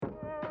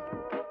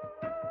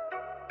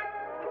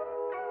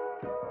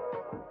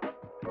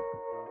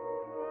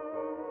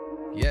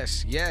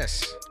Yes,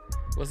 yes.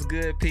 What's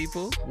good,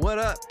 people? What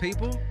up,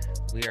 people?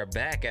 We are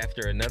back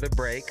after another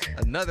break.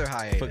 Another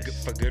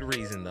hiatus. For good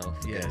reason, though.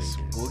 Yes,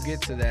 we'll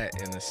get to that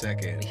in a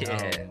second.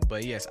 Yeah.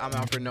 But yes, I'm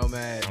Alfred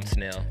Nomad. I'm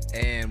Snell.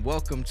 And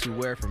welcome to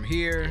Where From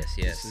Here.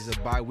 Yes. This is a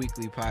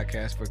bi-weekly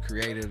podcast for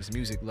creatives,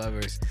 music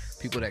lovers,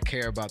 people that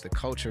care about the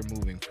culture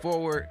moving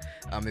forward.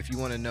 If you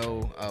want to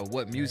know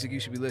what music you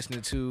should be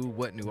listening to,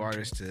 what new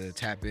artists to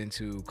tap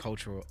into,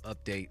 cultural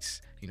updates,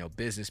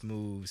 business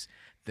moves,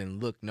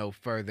 then look no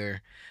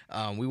further.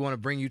 We want to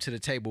bring you to the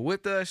table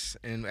with us,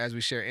 and as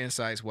we share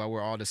insights while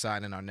we're all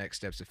deciding our next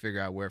steps to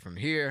figure out where from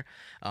here.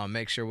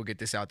 Make sure we'll get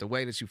this out the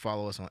way that you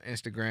follow us on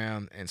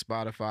Instagram and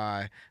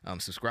Spotify.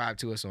 Subscribe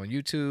to us on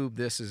YouTube.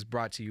 This is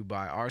brought to you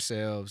by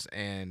ourselves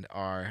and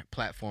our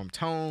platform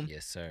Tone.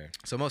 Yes, sir.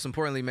 So most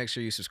importantly, make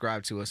sure you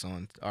subscribe to us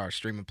on our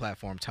streaming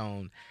platform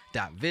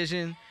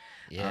Tone.vision.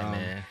 Yeah,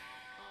 man.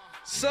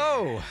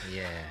 So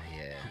yeah.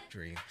 Hoop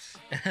dreams.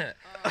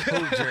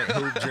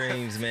 Hoop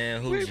dreams, man.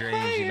 Hoop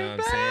dreams, you know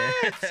what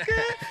I'm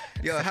saying?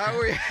 Yo, how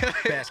are you?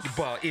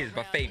 Basketball is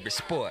my favorite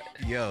sport.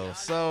 Yo,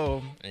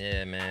 so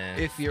yeah, man.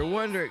 If you're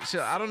wondering,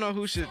 so I don't know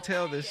who should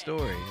tell this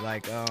story.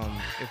 Like,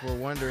 if we're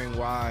wondering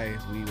why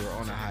we were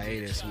on a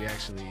hiatus, we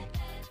actually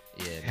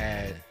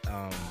had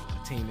a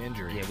team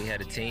injury. Yeah, we had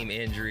a team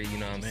injury, you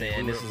know what I'm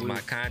saying? This was my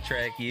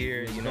contract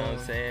year, you know what I'm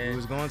saying? We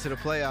was going to the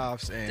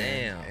playoffs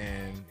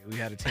and we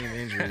had a team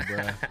injury,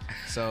 bro.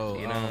 So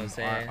you know what I'm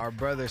saying? Our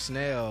brother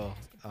Snell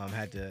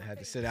had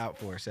to sit out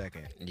for a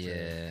second.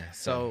 Yeah.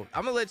 So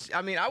I'm gonna let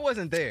you, I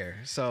wasn't there,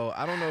 so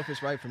I don't know if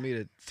it's right for me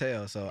to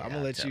tell. So I'm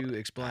gonna let you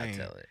explain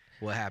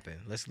what happened.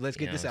 Let's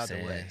get this out the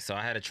way. So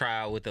I had a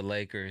tryout with the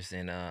Lakers,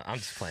 and I'm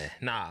just playing.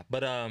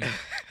 But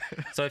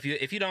so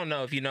if you don't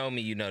know, if you know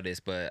me, you know this,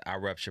 but I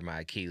ruptured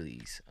my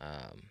Achilles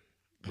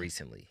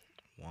recently.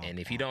 And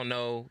if you don't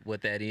know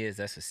what that is,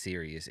 that's a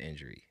serious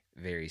injury,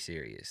 very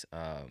serious.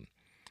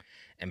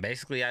 And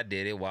basically I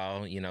did it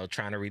while,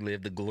 trying to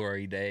relive the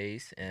glory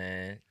days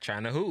and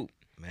trying to hoop.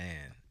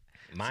 Man.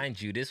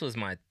 Mind you, this was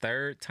my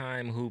third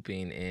time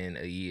hooping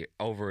in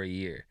over a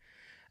year.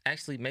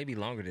 Actually, maybe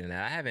longer than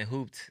that. I haven't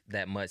hooped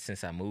that much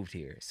since I moved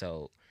here.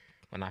 So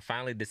when I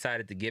finally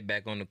decided to get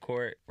back on the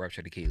court,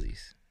 ruptured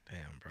Achilles. Damn,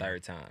 bro.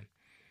 Third time.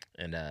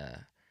 And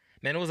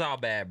man, it was all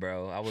bad,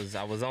 bro. I was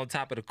on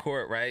top of the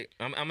court, right?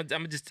 I'm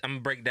gonna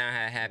break down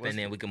how it happened, and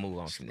then we can move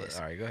on from this.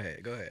 All right, go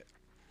ahead.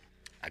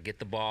 I get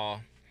the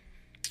ball,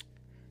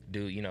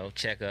 do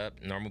check up,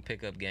 normal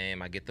pickup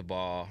game. I get the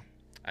ball.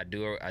 I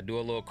do a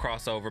little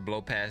crossover,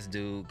 blow past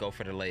dude, go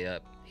for the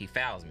layup. He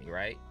fouls me,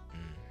 right?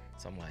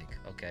 So I'm like,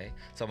 okay.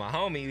 So my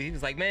homie, he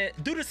was like, man,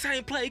 do the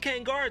same play. He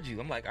can't guard you.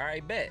 I'm like, all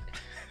right, bet.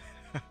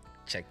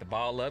 Check the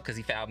ball up because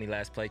he fouled me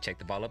last play. Check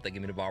the ball up. They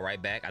give me the ball right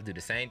back. I do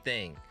the same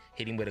thing.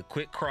 Hit him with a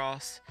quick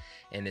cross.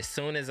 And as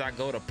soon as I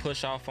go to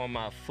push off on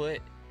my foot,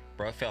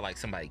 bro, it felt like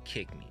somebody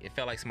kicked me. It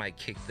felt like somebody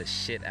kicked the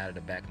shit out of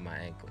the back of my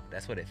ankle.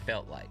 That's what it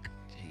felt like.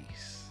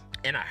 Jeez.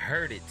 And I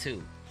heard it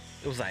too.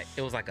 It was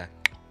like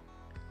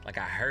I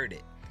heard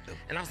it.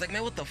 And I was like,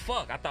 man, what the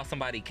fuck? I thought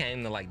somebody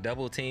came to like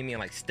double team me and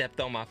like stepped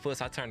on my foot.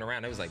 So I turned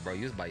around. It was like, bro,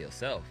 you was by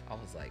yourself. I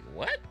was like,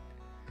 what?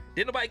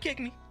 Did nobody kick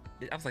me?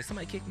 I was like,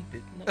 somebody kicked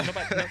me.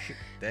 Nobody. No.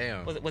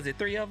 Damn. Was it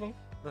three of them?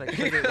 Like, was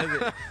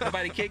it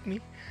nobody kicked me?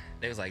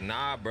 They was like,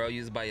 nah, bro, you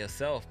was by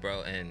yourself,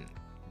 bro. And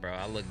bro,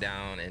 I looked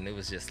down and it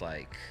was just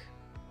like,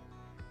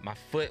 my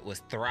foot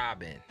was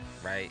throbbing,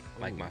 right?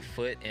 Like my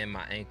foot and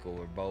my ankle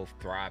were both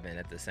throbbing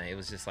at the same. It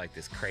was just like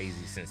this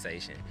crazy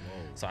sensation.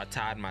 Whoa. So I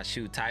tied my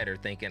shoe tighter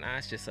thinking,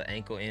 it's just an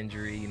ankle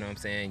injury, you know what I'm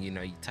saying? You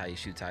tie your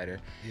shoe tighter.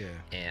 Yeah.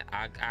 And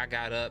I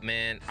got up,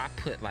 man. I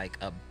put like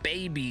a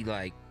baby,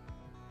 like,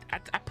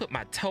 I put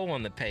my toe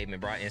on the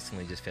pavement, bro. I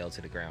instantly just fell to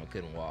the ground,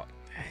 couldn't walk.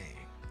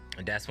 Dang.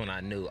 And that's when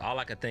I knew. All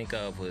I could think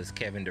of was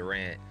Kevin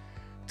Durant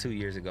 2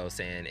 years ago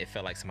saying it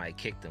felt like somebody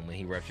kicked him when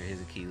he ruptured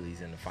his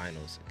Achilles in the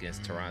finals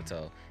against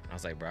Toronto. And I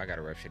was like, bro, I got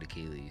a ruptured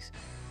Achilles.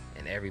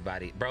 And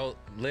everybody, bro,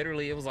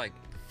 literally it was like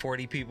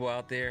 40 people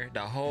out there.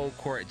 The whole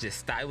court just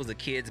stopped. It was a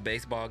kids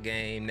baseball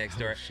game next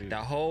door. Shoot. The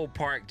whole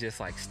park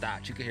just like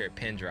stopped. You could hear a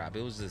pin drop.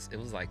 It was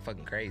like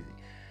fucking crazy.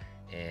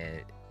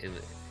 And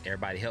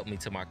everybody helped me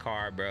to my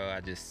car, bro. I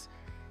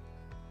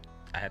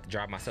had to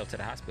drive myself to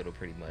the hospital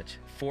pretty much.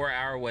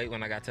 4-hour wait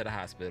when I got to the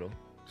hospital.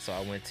 So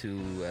I went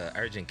to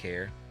urgent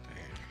care.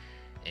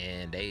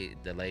 And they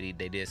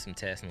did some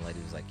tests, and the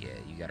lady was like, yeah,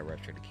 you got a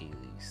ruptured Achilles.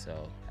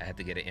 So I had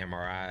to get an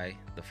MRI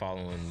the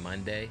following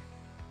Monday.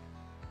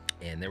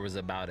 And there was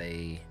about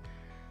a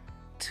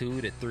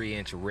 2 to 3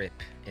 inch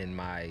rip in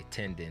my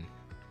tendon.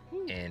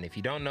 And if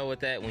you don't know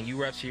when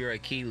you rupture your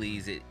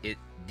Achilles, it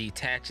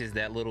detaches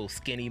that little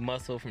skinny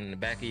muscle from the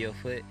back of your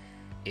foot.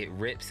 It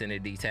rips and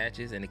it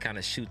detaches, and it kind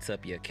of shoots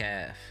up your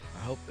calf. I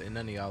hope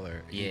none of y'all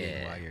are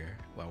eating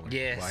while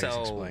he's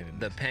explaining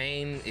the this.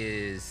 pain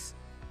is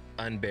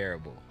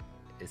unbearable.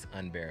 It's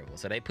unbearable.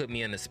 So they put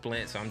me in a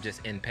splint, so I'm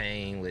just in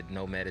pain with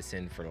no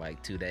medicine for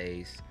like 2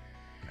 days.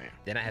 Man.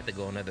 Then I had to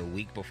go another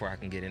week before I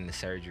can get into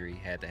surgery.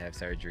 Had to have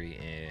surgery,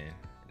 and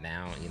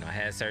now I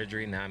had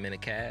surgery. Now I'm in a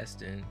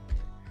cast, and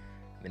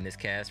I'm in this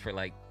cast for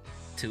like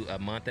a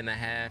month and a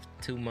half,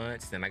 2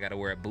 months. Then I got to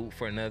wear a boot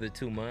for another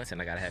 2 months,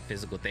 and I got to have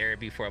physical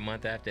therapy for a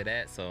month after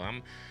that. So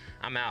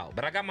I'm out.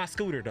 But I got my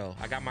scooter though.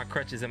 I got my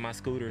crutches in my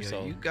scooter. Yeah,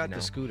 so you got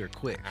the scooter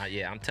quick.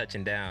 Yeah, I'm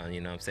touching down.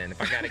 You know what I'm saying?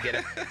 If I gotta get,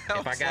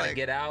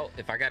 get out,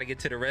 if I gotta get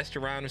to the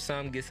restaurant or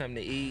something, get something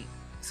to eat,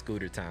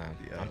 scooter time.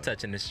 Yeah. I'm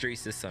touching the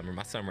streets this summer.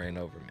 My summer ain't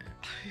over,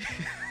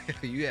 man.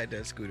 You had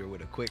that scooter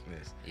with a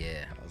quickness.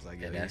 Yeah. I was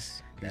like, yeah,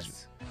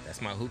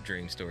 that's my hoop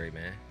dream story,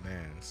 man.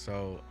 Man,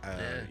 so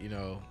you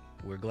know,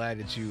 we're glad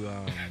that you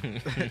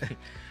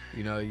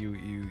you know,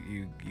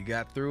 you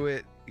got through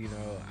it. You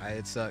know,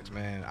 it sucks,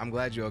 man. I'm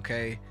glad you're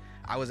okay.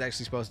 I was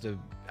actually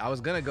I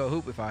was gonna go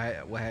hoop if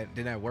I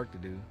didn't have work to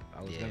do.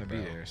 I was gonna be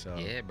there. So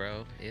yeah,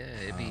 bro. Yeah,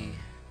 it'd be.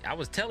 I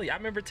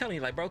remember telling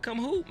you, like, bro, come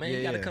hoop, man.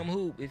 You gotta come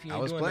hoop if you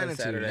ain't doing planning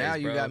to. Now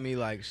you bro. got me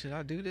like, should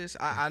I do this?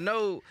 I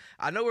know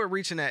we're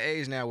reaching that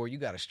age now where you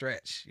gotta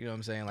stretch. You know what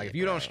I'm saying? Like, if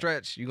you don't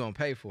stretch, you're gonna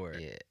pay for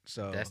it. Yeah.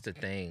 So that's the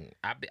thing.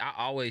 I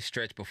always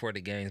stretch before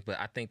the games, but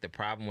I think the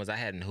problem was I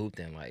hadn't hooped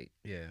in like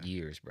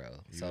years, bro.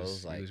 So it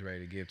was like he was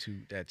ready to give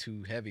that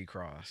too heavy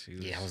cross.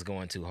 I was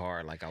going too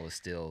hard. Like, I was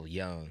still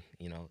young.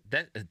 You know,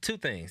 that two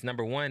things.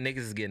 Number one, niggas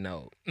is getting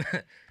old.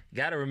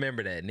 Gotta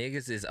remember that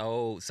niggas is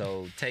old.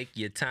 So take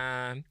your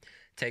time.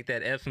 Take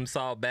that Epsom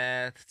salt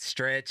bath,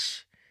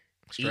 stretch,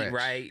 eat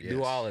right,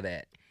 do all of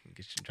that.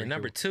 And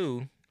number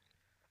two,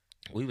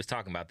 we was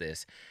talking about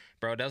this,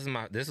 bro.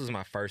 This was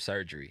my first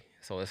surgery,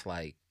 so it's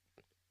like,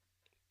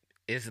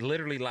 it's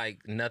literally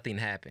like nothing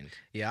happened.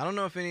 Yeah, I don't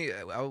know if we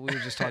were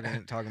just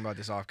talking about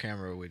this off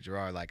camera with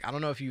Gerard. Like, I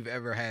don't know if you've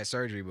ever had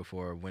surgery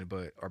before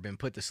or been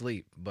put to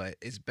sleep, but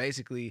it's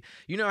basically,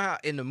 you know how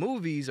in the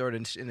movies or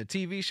in the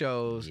TV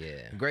shows,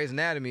 Grey's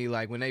Anatomy,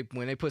 like when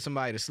they put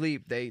somebody to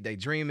sleep, they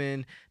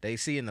dreaming, they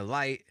see in the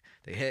light.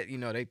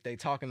 They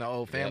talking to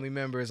old family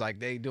members, like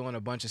they doing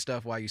a bunch of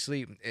stuff while you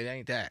sleep. It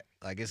ain't that.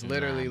 Like, it's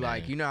literally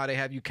like, you know how they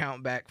have you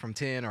count back from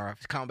 10 or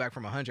count back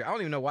from 100. I don't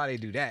even know why they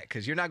do that,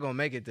 because you're not going to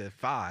make it to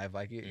 5,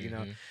 like, you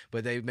know,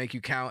 but they make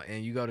you count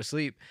and you go to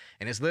sleep.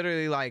 And it's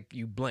literally like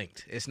you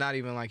blinked. It's not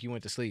even like you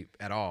went to sleep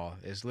at all.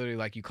 It's literally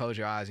like you close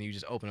your eyes and you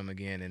just open them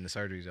again and the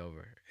surgery's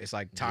over. It's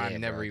like time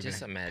never even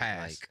just imagine,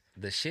 passed. Like,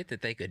 the shit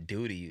that they could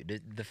do to you.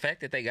 The fact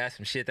that they got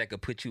some shit that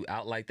could put you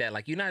out like that.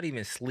 Like, you're not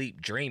even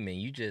sleep dreaming.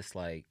 You just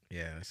like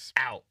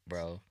out,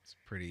 bro. It's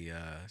pretty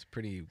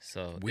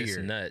so weird. It's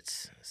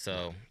nuts.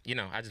 So, you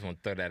know, I just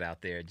want to throw that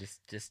out there.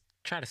 Just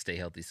try to stay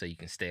healthy so you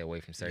can stay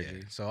away from surgery.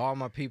 Yeah. So all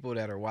my people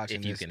that are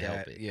watching if you can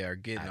help it, are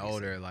getting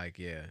older, like,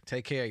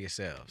 take care of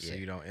yourselves so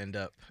you don't end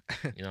up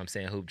you know what I'm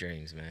saying, hoop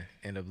dreams, man.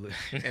 end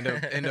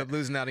up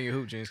losing out on your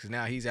hoop dreams, because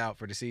now he's out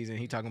for the season.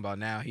 He talking about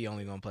now he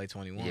only gonna play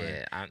 21.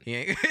 Yeah, he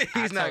ain't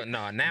he's not.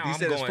 No, now he I'm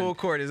said going, his full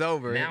court is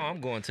over. Now I'm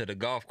going to the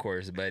golf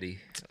course, buddy.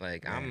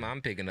 Like,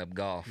 I'm picking up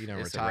golf. You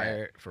done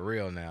retired for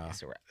real now.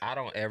 I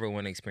don't ever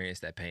want to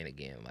experience that pain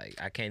again. Like,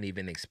 I can't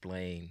even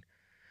explain.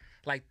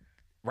 Like,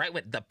 right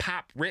when the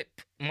pop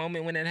rip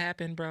moment when it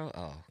happened, bro.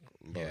 Oh,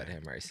 Lord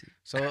have mercy.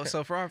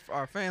 So for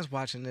our fans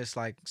watching this,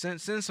 like,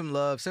 send some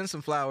love, send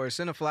some flowers,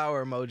 send a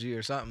flower emoji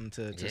or something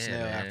to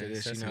Snell after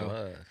this. Send some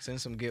love. Send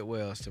some get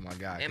wells to my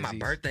guy. And my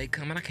birthday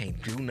coming, I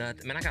can't do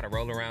nothing. Man, I gotta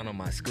roll around on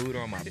my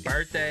scooter on my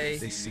birthday.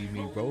 They see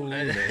me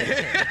rolling.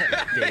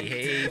 They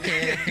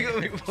hate. You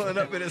gonna be pulling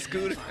up in a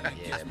scooter?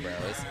 Yeah, bro.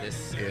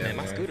 Man,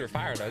 my scooter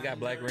fire though. It got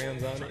black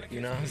rims on it.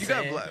 You know what I'm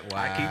saying? Got black.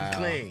 Wow. I keep it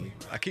clean.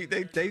 I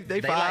keep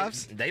they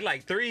fives. They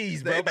like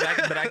threes, bro.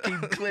 but I keep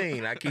them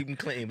clean. I keep them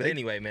clean. But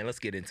anyway, man, let's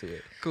get into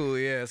it. Cool,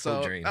 yeah.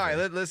 So dreams, all right,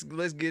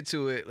 let's get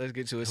to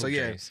it. So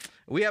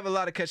we have a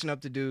lot of catching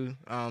up to do.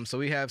 So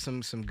we have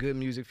some good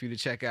music for you to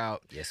check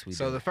out. Yes, we do.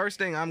 So the first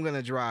thing I'm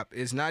gonna drop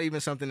is not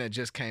even something that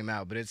just came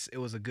out, but it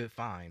was a good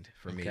find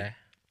for me.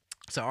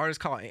 It's an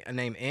artist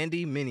named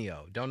Andy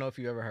Mineo. Don't know if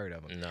you ever heard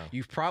of him. No.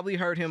 You've probably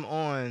heard him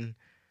on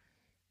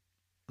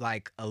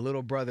like a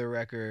Little Brother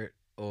record,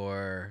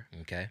 or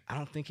I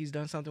don't think he's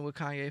done something with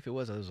Kanye. If it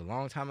was a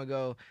long time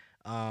ago.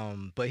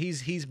 But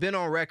he's been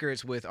on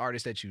records with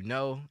artists that you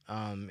know.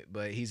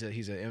 But he's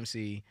an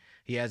MC.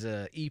 He has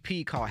a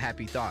EP called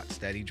Happy Thoughts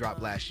that he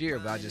dropped last year,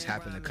 but I just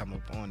happened to come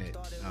up on it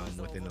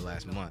within the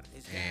last month,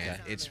 and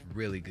it's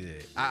really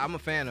good. I'm a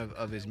fan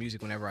of his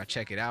music whenever I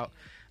check it out.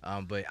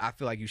 But I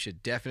feel like you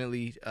should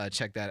definitely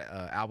check that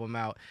album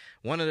out.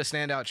 One of the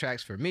standout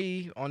tracks for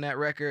me on that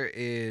record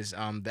is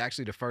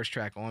actually the first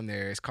track on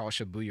there. It's called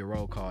Shibuya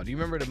Roll Call. Do you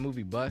remember the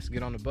movie Bus?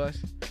 Get on the Bus?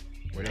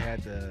 Where they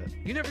had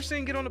you never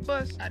seen Get on the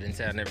Bus? I didn't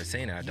say I never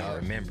seen it. I don't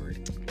remember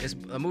it. It's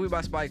a movie by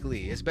Spike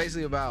Lee. It's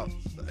basically about,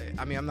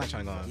 I mean, I'm not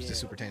trying to go on to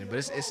super tangent, but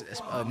it's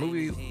a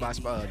movie that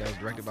was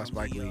directed by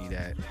Spike Lee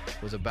that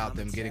was about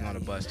them getting on a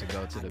bus to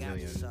go to the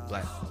Million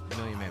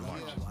Man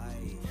March.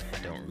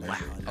 I don't remember.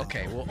 Wow.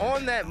 Okay, well,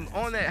 on that,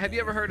 have you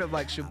ever heard of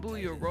like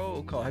Shibuya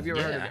Roll Call? Have you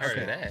ever heard of it? I heard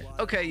of that.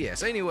 Okay, yeah.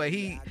 So anyway,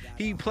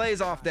 he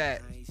plays off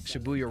that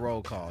Shibuya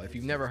Roll Call. If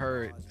you've never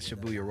heard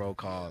Shibuya Roll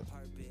Call,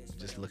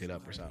 just look it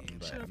up or something.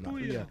 But I'm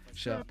Shabuya. not.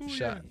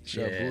 Shabuya.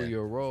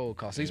 Shabuya roll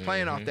call. So he's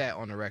playing off that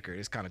on the record.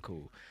 It's kind of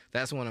cool.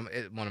 That's one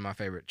of my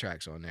favorite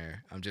tracks on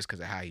there. Just because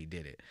of how he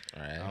did it.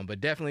 All right.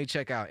 But definitely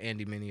check out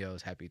Andy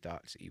Mineo's Happy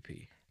Thoughts EP.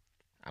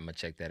 I'm gonna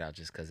check that out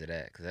just because of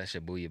that. Because that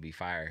Shabuya be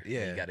fire.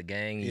 Yeah. You got a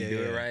gang. You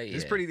do it right.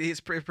 It's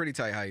pretty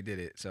tight how he did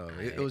it. So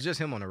it was just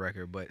him on the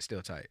record, but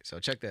still tight. So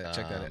check that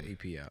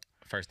EP out.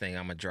 First thing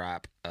I'm gonna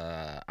drop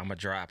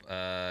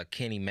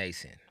Kenny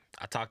Mason.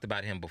 I talked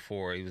about him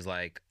before. He was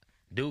like,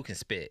 dude can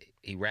spit.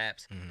 He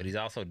raps, but he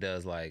also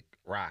does like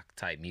rock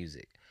type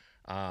music.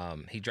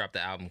 He dropped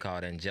the album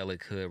called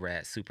Angelic Hood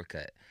Rat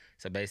Supercut.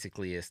 So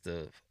basically it's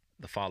the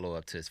follow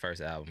up to his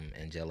first album,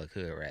 Angelic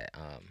Hood Rat.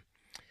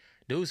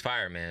 Dude's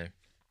fire, man.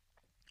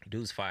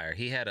 Dude's fire.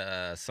 He had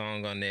a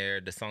song on there.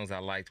 The songs I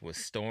liked was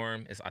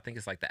Storm. I think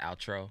it's like the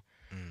outro.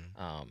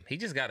 He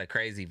just got a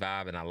crazy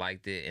vibe, and I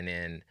liked it. And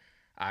then,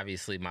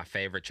 obviously, my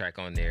favorite track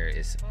on there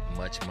is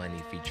Much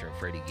Money featuring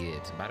Freddie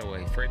Gibbs. By the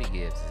way, Freddie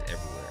Gibbs is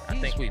everywhere. I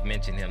think we've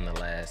mentioned him the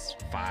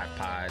last 5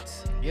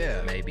 pods.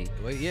 Yeah. Maybe.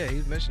 Well, yeah,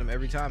 he's mentioned him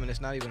every time, and it's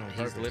not even on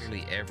purpose. He's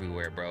literally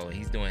everywhere, bro.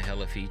 He's doing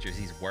hella features.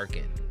 He's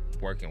working.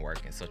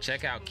 So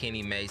check out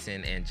Kenny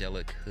Mason,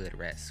 Angelic Hood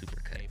Rat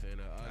Supercut.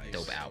 Nice.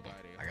 Dope album.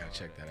 I gotta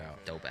check that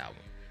out. Dope album.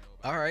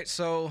 All right,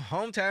 so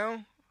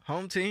hometown,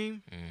 home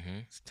team.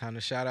 It's time to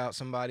shout out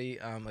somebody.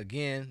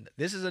 Again,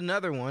 this is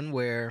another one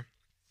where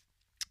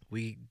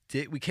we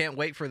can't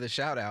wait for the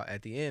shout out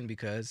at the end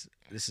because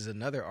this is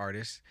another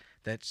artist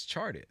that's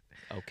charted.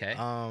 Okay.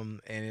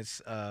 And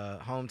it's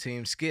home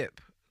team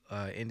Skip,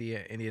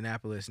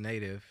 Indianapolis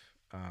native.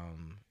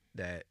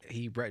 That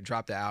he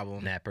dropped the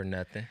album. Napper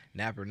Nothing.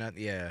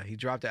 Yeah, he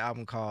dropped the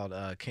album called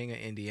King of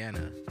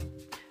Indiana,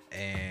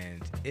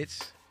 and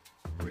it's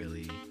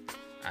really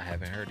I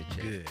haven't heard it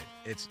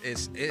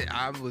yet. Good.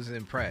 I was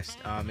impressed.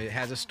 It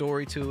has a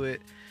story to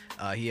it.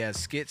 He has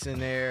skits in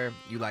there.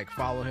 You like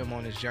follow him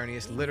on his journey.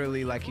 It's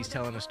literally like he's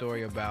telling a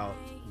story about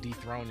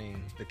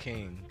dethroning the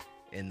king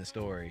in the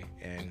story,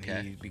 and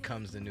he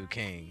becomes the new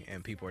king,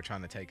 and people are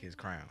trying to take his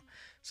crown.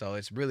 So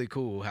it's really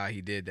cool how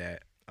he did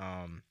that.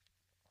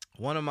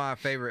 One of my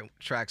favorite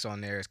tracks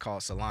on there is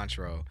called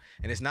Cilantro,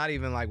 and it's not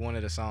even like one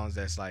of the songs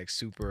that's like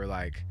super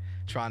like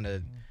trying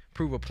to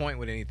prove a point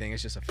with anything.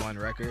 It's just a fun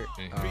record,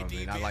 and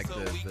I like the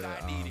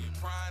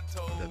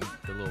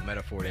little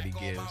metaphor that he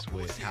gives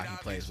with how he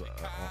plays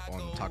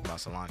on talk about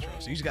cilantro.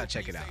 So you just gotta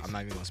check it out. I'm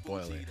not even gonna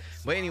spoil it,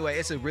 but anyway,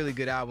 it's a really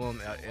good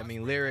album. I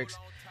mean, lyrics.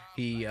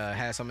 He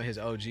has some of his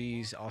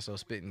OGs also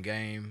spitting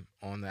game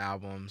on the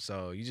album,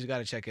 so you just got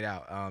to check it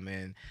out.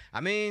 And I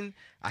mean,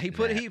 he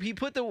put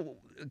the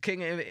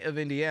King of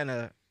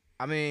Indiana.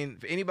 I mean,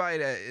 for anybody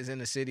that is in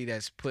the city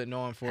that's putting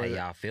on for how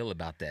y'all feel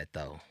about that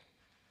though?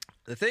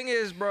 The thing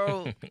is,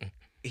 bro,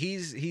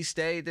 he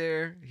stayed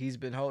there. He's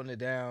been holding it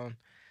down.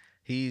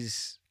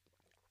 He's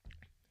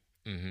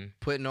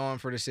putting on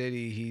for the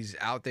city. He's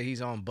out there.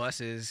 He's on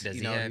buses. Does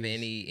he have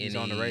any he's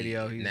on the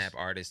radio? He's Nap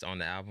artist on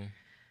the album?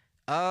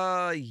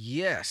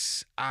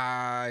 Yes.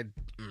 I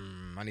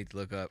need to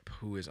look up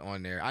who is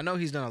on there. I know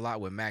he's done a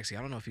lot with Maxi.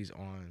 I don't know if he's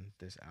on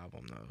this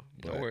album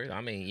though. No worries.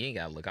 I mean, you ain't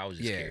gotta look. I was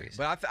just curious.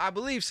 But I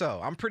believe so.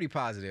 I'm pretty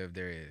positive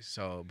there is.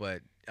 So,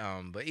 but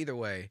either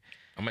way,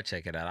 I'm gonna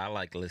check it out. I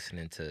like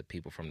listening to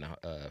people from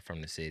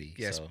the city.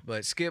 Yes, so.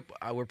 But Skip,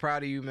 we're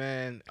proud of you,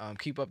 man.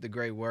 Keep up the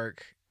great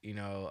work. You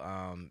know,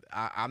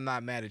 I'm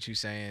not mad at you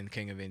saying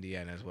King of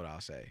Indiana is what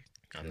I'll say.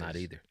 I'm not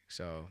either.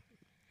 So.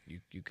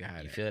 You can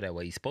have you feel that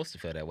way. You're supposed to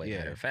feel that way. Yeah,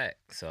 matter of fact.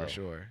 So for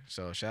sure.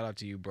 So shout out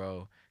to you,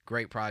 bro.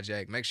 Great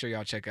project. Make sure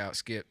y'all check out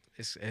Skip.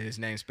 His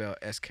name's spelled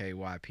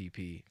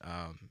SKYPP.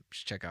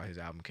 Check out his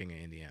album King of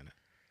Indiana.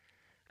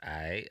 All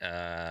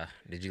right.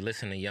 Did you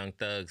listen to Young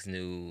Thug's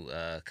new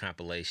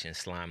compilation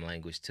Slime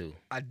Language 2?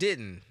 I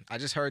didn't. I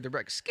just heard the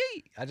record.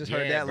 Ski. I just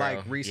heard that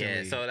like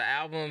recently. Yeah. So the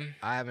album.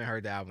 I haven't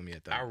heard the album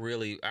yet though. I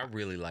really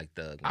like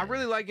Thug. Man. I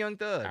really like Young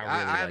Thug.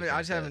 I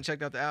just haven't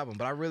checked out the album,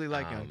 but I really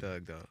like Young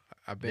Thug though.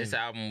 This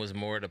album was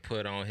more to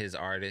put on his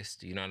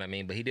artist, you know what I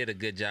mean? But he did a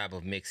good job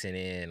of mixing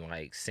in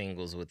like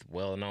singles with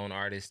well-known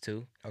artists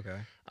too. Okay.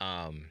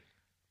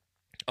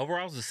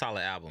 Overall, it was a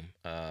solid album.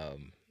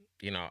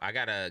 You know, I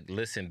gotta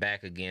listen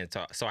back again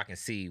so I can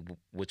see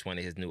which one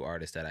of his new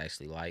artists that I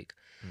actually like.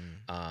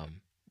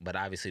 But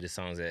obviously, the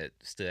songs that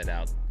stood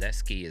out, that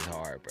Ski is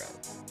hard, bro.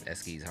 That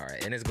Ski's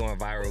hard, and it's going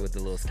viral with the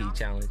little ski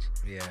challenge.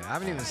 Yeah, I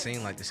haven't even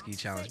seen like the ski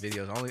challenge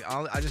videos.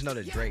 I just know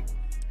that Drake.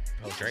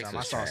 I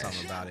saw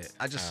something about it.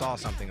 I just saw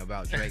something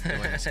about Drake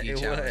doing a ski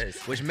challenge,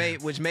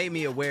 which made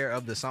me aware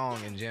of the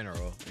song in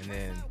general. And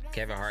then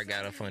Kevin Hart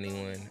got a funny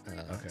one.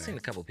 I've seen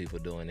a couple people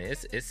doing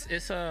it. It's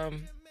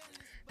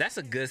that's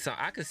a good song.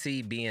 I could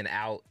see being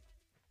out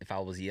if I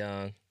was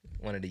young,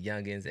 one of the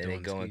youngins, and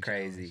then going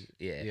crazy.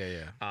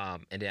 Yeah.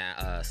 And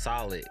then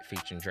Solid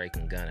featuring Drake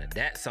and Gunna.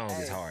 That song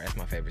is hard. That's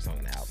my favorite song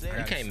on the album.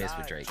 You can't miss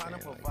with Drake, man.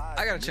 Like,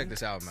 I gotta check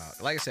this album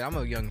out. Like I said, I'm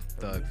a Young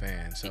Thug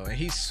fan, so and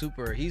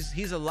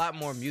he's a lot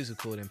more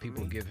musical than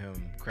people give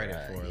him credit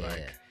for.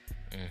 Like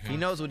he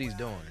knows what he's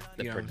doing.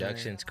 The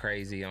production's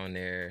crazy on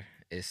there.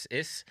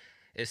 It's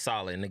it's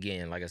solid. And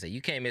again, like I said,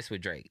 you can't miss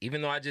with Drake.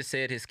 Even though I just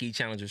said his ski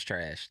challenge was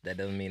trash, that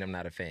doesn't mean I'm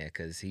not a fan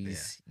because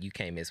you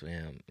can't miss with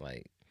him.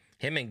 Like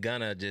him and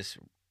Gunna just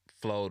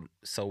flowed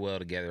so well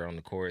together on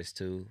the chorus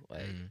too.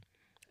 Like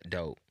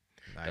dope.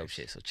 Nice. Dope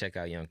shit. So check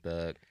out Young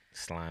Thug,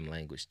 Slime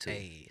Language too.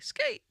 Hey,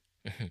 skate.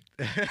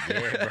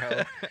 Yeah,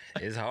 bro.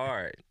 It's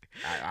hard.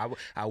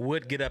 I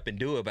would get up and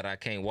do it, but I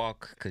can't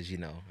walk because, you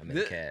know, I'm in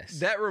the cast.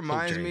 That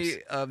reminds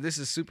me of, this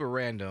is super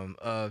random,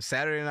 of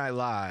Saturday Night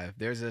Live.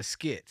 There's a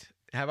skit.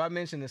 Have I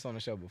mentioned this on the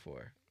show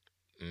before?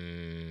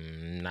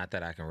 Not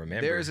that I can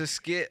remember. There's a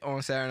skit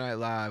on Saturday Night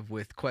Live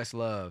with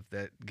Questlove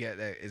that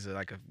is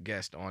like a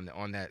guest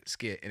on that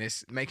skit, and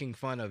it's making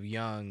fun of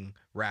young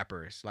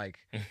rappers, like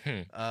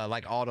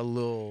all the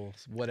Lil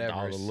whatever,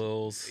 all the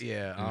Lils.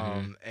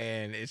 Yeah,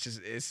 and it's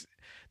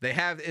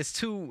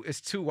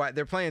two white.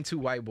 They're playing two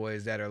white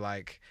boys that are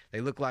like,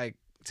 they look like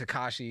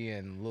Tekashi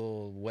and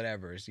Lil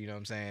whatevers, you know what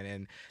I'm saying?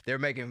 And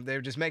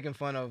they're just making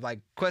fun of, like,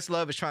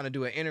 Questlove is trying to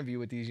do an interview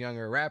with these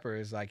younger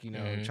rappers, like, you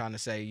know, trying to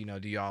say, you know,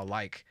 do y'all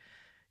like,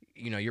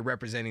 you know, you're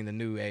representing the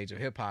new age of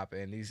hip hop,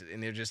 and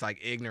they're just like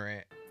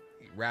ignorant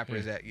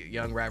rappers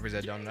young rappers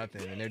that don't know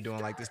nothing, and they're doing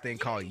like this thing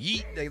called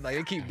yeet.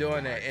 They keep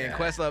doing that, and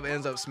Questlove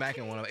ends up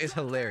smacking one of them. It's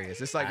hilarious.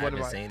 It's like one of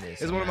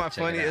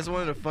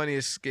the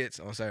funniest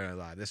skits on Saturday Night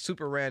Live. It's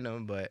super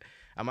random, but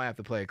I might have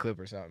to play a clip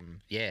or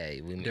something. Yeah,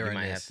 we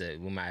might have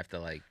to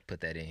like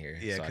put that in here.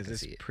 Yeah, because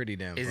it's pretty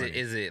damn funny.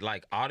 Is it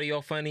like audio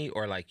funny,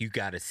 or like you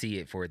got to see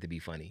it for it to be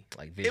funny?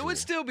 Like visual? It would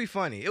still be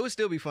funny. It would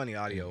still be funny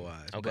audio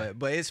wise. Okay.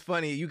 But it's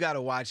funny. You got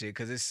to watch it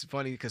because it's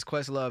funny, because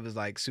Questlove is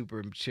like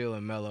super chill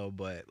and mellow,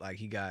 but like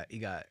he got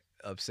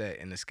upset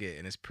in the skit,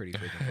 and it's pretty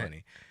freaking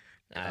funny.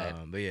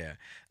 But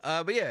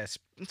yeah.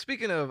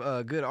 Speaking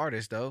of good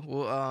artists though,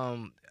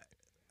 well,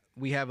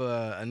 we have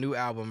a new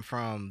album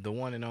from the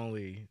one and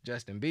only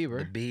Justin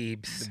Bieber. The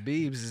Biebs.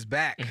 The Biebs is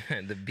back.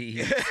 The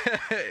Biebs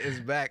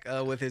is back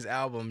with his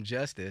album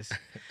Justice.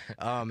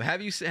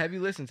 Have you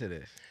listened to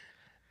this?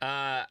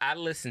 I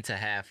listened to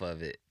half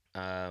of it.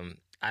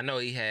 I know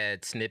he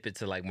had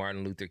snippets of like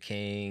Martin Luther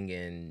King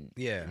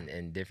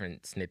and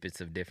different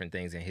snippets of different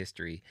things in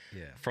history.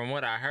 Yeah. From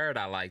what I heard,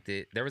 I liked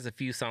it. There was a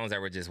few songs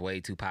that were just way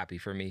too poppy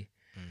for me.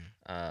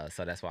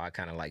 So that's why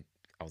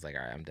I was like,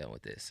 all right, I'm done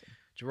with this.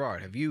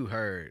 Gerard, have you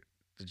heard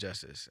the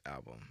Justice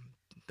album?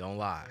 Don't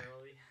lie.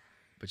 Really?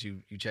 But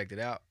you checked it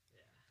out?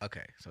 Yeah.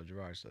 Okay, so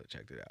Gerard still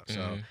checked it out.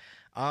 Mm-hmm.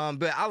 So,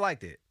 but I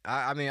liked it.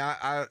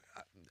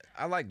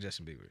 I like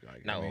Justin Bieber.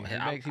 Like, No, he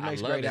makes I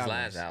great love his albums.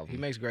 last album. He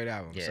makes great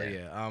albums. Yeah. So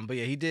yeah. But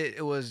yeah, he did.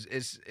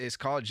 It's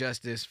called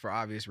Justice for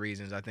obvious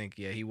reasons. I think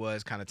he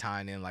was kind of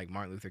tying in like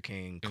Martin Luther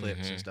King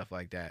clips and stuff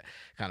like that,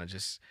 kind of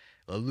just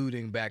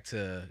alluding back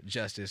to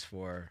justice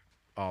for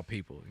all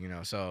people, you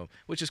know. So,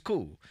 which is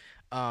cool.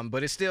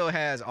 But it still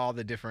has all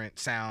the different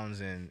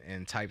sounds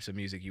and types of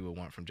music you would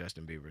want from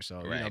Justin Bieber.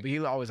 So, you know, but he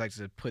always likes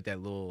to put that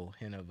little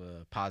hint of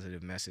a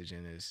positive message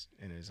in his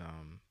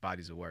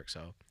bodies of work.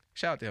 So,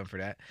 shout out to him for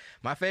that.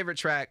 My favorite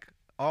track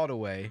all the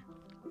way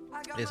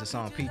is the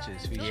song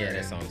Peaches featuring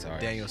that song's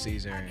hard. Daniel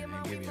Caesar and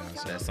Giveon.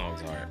 So, That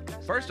song's hard.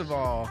 first of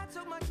all,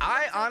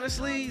 I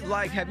honestly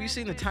like. Have you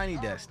seen the Tiny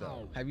Desk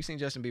though? Have you seen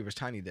Justin Bieber's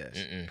Tiny Desk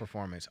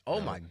performance?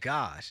 Oh my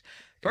gosh!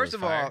 First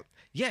of all,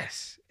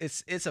 yes,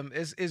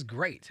 it's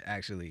great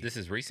actually. This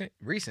is recent?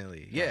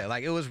 Recently, yeah,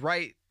 like it was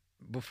right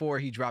before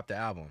he dropped the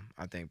album.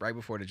 I think right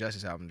before the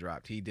Justice album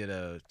dropped, he did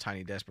a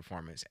Tiny Desk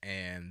performance,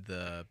 and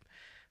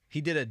he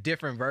did a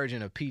different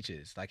version of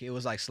Peaches. Like it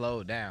was like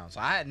slowed down.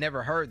 So I had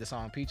never heard the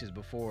song Peaches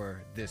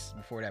before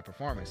that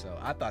performance. So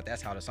I thought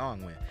that's how the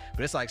song went.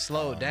 But it's like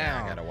slowed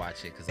down. Man, I gotta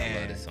watch it because I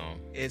love this song.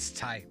 It's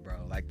tight, bro.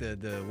 Like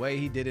the way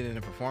he did it in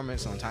the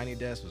performance on Tiny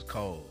Desk was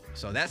cold.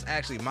 So that's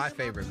actually my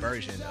favorite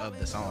version of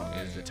the song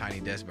is the Tiny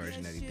Desk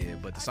version that he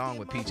did. But the song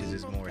with Peaches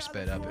is more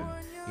sped up and,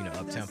 you know,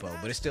 up tempo.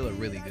 But it's still a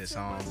really good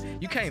song.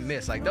 You can't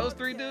miss. Like those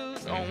three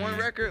dudes on one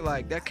record,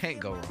 like that can't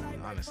go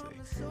wrong, honestly.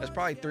 That's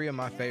probably three of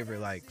my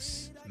favorite like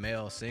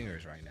male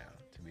singers right now,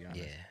 to be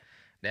honest. Yeah.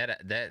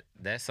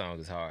 That song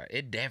is hard.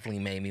 It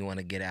definitely made me want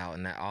to get out,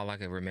 and all I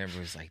could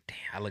remember is like, damn,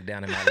 I look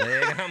down at my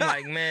leg and I'm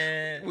like,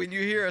 man. When you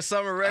hear a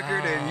summer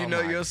record and you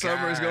know your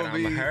summer is gonna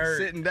be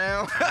sitting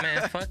down.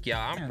 Man, fuck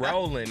y'all. I'm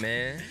rolling,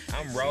 man.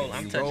 I'm rolling.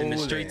 I'm touching the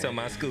streets on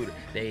my scooter.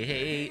 They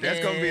hate.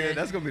 That's gonna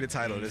be the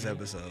title of this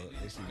episode.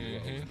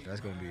 That's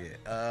gonna be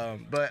it.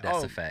 But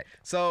that's a fact.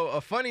 So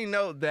a funny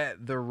note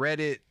that the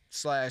Reddit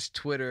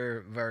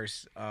 /Twitter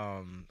verse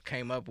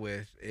came up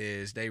with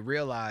is they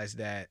realized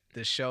that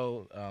the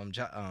show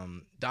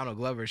Donald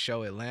Glover's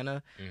show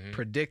Atlanta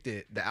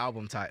predicted the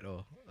album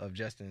title of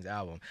Justin's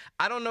album.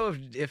 I don't know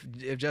if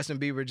Justin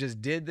Bieber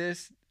just did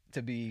this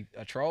to be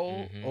a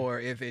troll or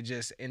if it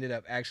just ended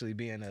up actually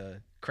being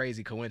a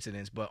crazy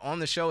coincidence. But on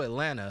the show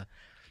Atlanta,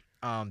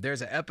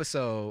 there's an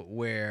episode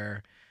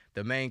where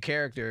the main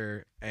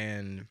character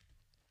and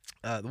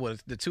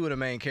the two of the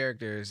main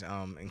characters,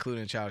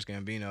 including Childish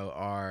Gambino,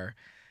 are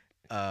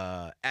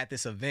at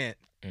this event,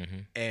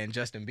 and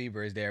Justin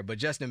Bieber is there. But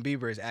Justin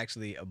Bieber is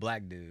actually a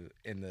black dude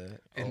in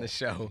the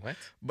show. What?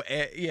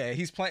 But yeah,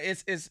 he's playing.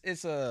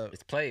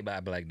 It's played by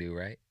a black dude,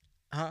 right?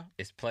 Huh?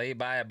 It's played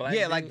by a black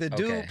Yeah, dude? like the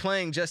dude Okay.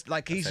 playing just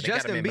like he's So they got him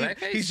Justin in Bieber.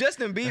 blackface? He's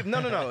Justin Bieber.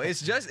 No.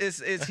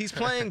 It's he's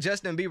playing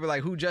Justin Bieber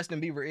like who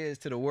Justin Bieber is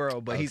to the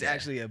world, but he's Okay.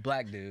 actually a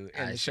black dude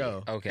in I the see.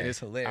 show. Okay. And it's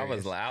hilarious. I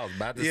was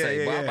about to Yeah, say,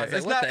 yeah, well, yeah. I'm about to say,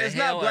 It's what not. the It's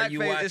hell not are you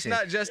blackface. watching? It's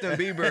not Justin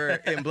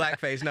Bieber in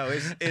blackface. No,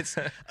 it's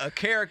a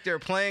character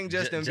playing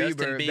Justin Bieber.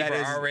 Justin Bieber that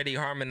is already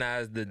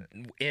harmonized the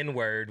N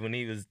word when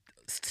he was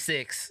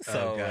 6,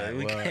 so God,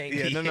 we well, can't.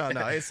 yeah, be-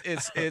 no.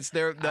 It's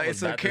their. I was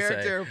It's a about to say.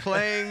 character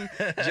playing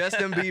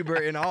Justin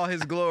Bieber in all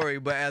his glory,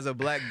 but as a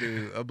black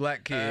dude, a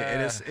black kid,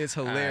 and it's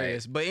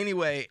hilarious. But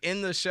anyway,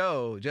 in the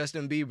show,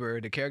 Justin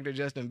Bieber, the character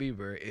Justin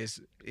Bieber,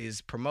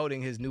 is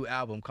promoting his new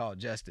album called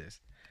Justice.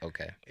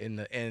 Okay,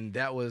 And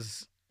that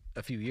was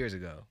a few years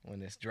ago when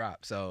this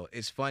dropped. So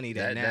it's funny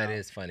that now that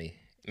is funny.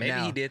 Maybe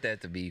now- he did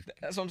that to be.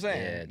 that's what I'm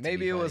saying. Yeah, to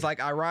Maybe be it was funny. like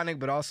ironic,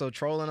 but also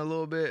trolling a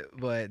little bit.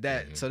 But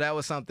Mm-hmm. so that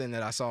was something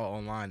that I saw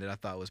online that I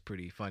thought was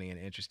pretty funny and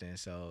interesting.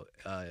 So,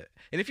 and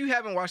if you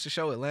haven't watched the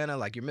show Atlanta,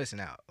 like you're missing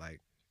out.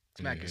 Like,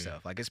 smack Mhm.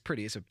 yourself. Like it's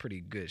a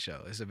pretty good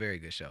show. It's a very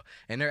good show,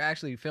 and they're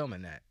actually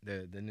filming that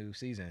the new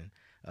season.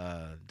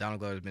 Donald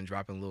Glover's been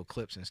dropping little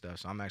clips and stuff,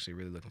 so I'm actually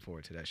really looking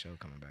forward to that show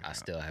coming back. I out.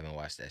 still haven't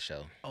watched that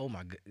show. Oh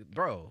my god,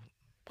 bro.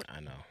 I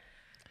know.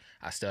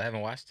 I still haven't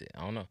watched it.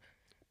 I don't know.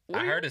 What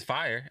I do you- heard it's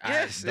fire.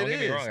 Yes, don't it get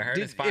me is. wrong. I heard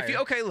it's fire. If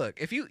you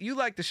look, if you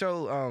like the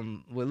show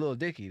with Lil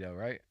Dicky though,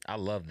 right? I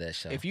love that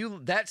show.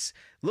 That's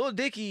Lil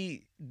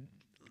Dicky.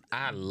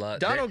 I love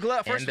Donald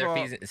Glover, first and of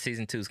their all-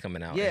 season 2's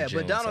coming out. Yeah, in June,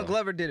 but Donald so-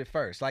 Glover did it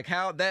first. Like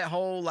how that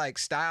whole like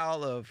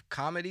style of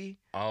comedy.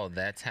 Oh,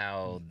 that's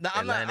how No,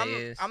 Atlanta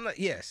is. I'm not.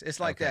 Yes, it's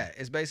like Okay. that.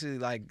 It's basically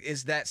like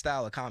it's that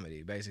style of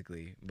comedy,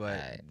 basically. But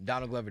Alright.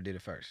 Donald Glover did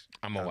it first.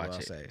 I'm gonna That's watch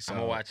what it. I'll say. I'm So,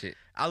 gonna watch it.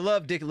 I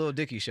love Lil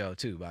Dicky show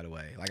too. By the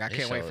way, like I His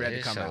can't wait show- for that to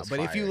his come out. show's But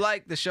if you fire.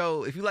 like the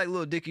show, if you like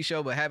Lil Dicky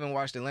show but haven't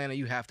watched Atlanta,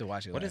 you have to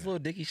watch it. What is Lil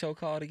Dicky show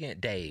called again?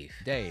 Dave.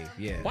 Dave?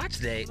 Yeah. Watch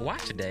Dave.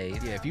 Watch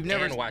Dave. Yeah, if you've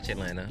never- and watch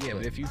Atlanta. Yeah,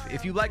 but if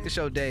you like the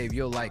show Dave,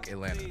 you'll like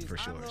Atlanta for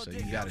sure. So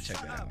you got to check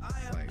that out.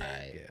 Like,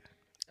 Alright.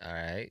 yeah. All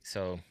right.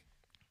 So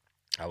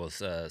I was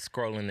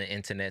scrolling the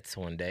internets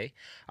one day.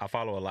 I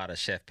follow a lot of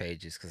chef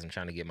pages because I'm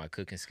trying to get my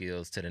cooking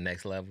skills to the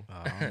next level.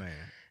 Oh man.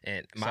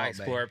 And my Salt Bae.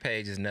 Explorer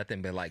page is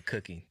nothing but like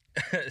cooking.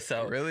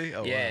 So Really?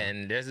 Oh, yeah, wow.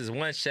 and there's this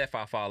one chef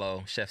I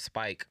follow, Chef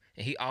Spike,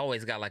 and he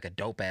always got like a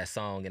dope ass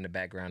song in the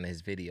background of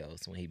his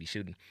videos when he be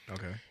shooting.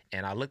 Okay.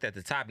 And I looked at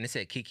the top and it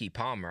said Kiki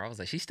Palmer. I was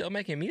like, she's still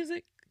making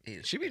music?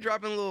 She be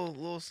dropping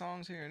little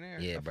songs here and there.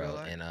 Yeah, I feel bro.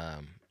 like.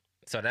 And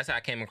so that's how I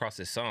came across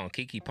this song.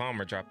 Kiki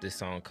Palmer dropped this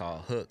song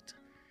called Hooked.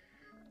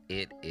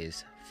 It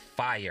is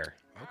fire.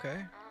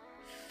 Okay.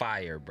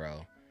 Fire,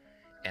 bro.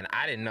 And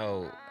I didn't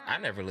know, I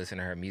never listened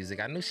to her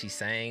music. I knew she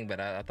sang, but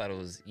I thought it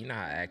was, you know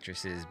how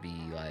actresses be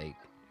like,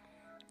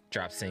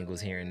 drop singles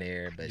here and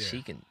there, but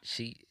Yeah.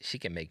 she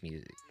can make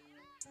music.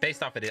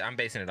 Based off of it, I'm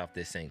basing it off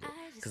this single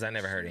because I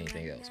never heard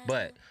anything else.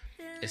 But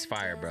it's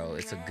fire, bro.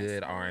 It's a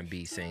good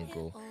R&B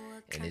single,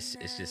 and it's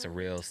just a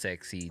real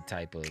sexy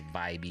type of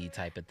vibey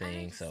type of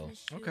thing. So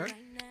Okay.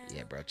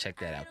 yeah, bro, check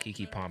that out.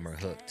 Kiki Palmer,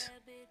 Hooked.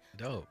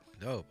 Dope.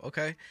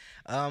 Okay.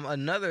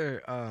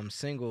 Another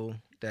single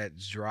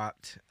that's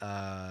dropped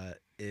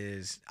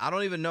is I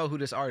don't even know who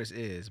this artist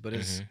is, but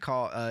it's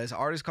called it's an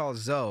artist called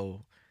Zoe.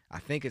 I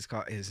think it's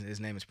called his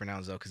name is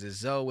pronounced Zoe because it's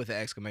Zoe with an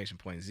exclamation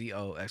point,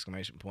 Z-O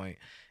exclamation point,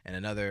 and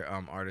another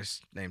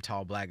artist named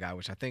Tall Black Guy,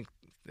 which I think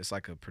it's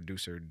like a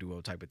producer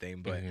duo type of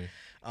thing. But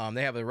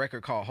they have a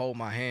record called Hold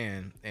My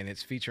Hand, and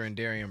it's featuring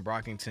Darian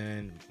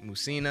Brockington,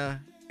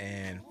 Musina,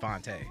 and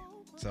Fonte.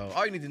 So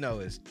all you need to know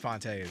is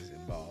Fonte is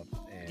involved.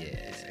 And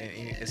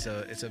it's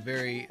an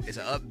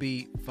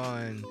upbeat,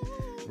 fun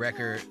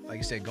record. Like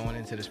you said, going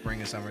into the spring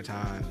and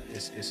summertime.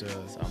 It's So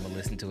I'm gonna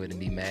listen to it and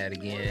be mad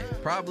again.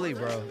 probably,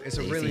 bro. It's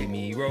a They really see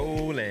me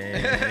rolling.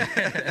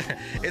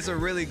 it's a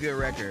really good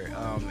record.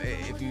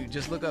 If you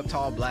just look up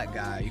Tall Black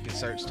Guy, you can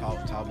search Tall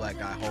Black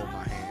Guy Hold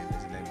My Hand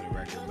is the name of the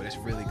record. But it's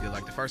really good.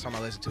 Like the first time I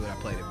listened to it, I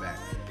played it back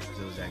because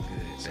it was that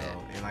good. So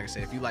and like I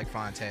said, if you like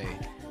Fonte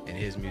and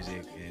his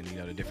music and you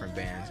know the different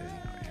bands and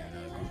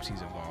groups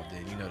he's involved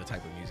in, you know the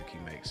type of music he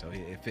makes. So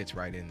it fits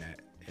right in that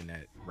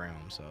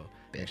realm. So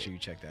make sure you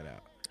check that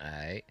out. All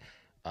right.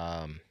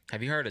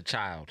 Have you heard of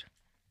Child?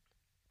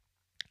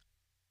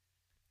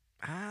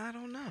 I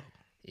don't know.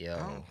 Yo, I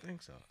don't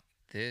think so.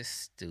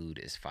 this dude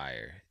is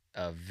fire.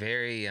 A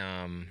very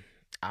I'm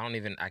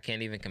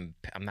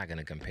not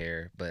gonna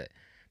compare, but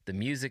the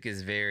music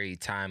is very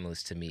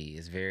timeless to me.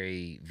 It's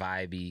very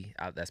vibey.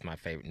 That's my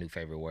new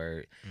favorite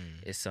word.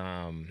 It's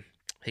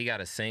he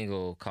got a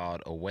single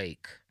called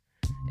Awake,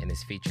 and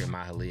it's featuring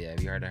Mahalia.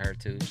 Have you heard of her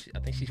too? I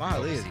think she's from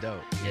Mahalia is overseas.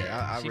 dope.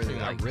 Yeah, I she really,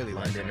 from, like, I really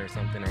like London her. or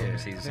something, or Yeah,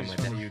 overseas I or think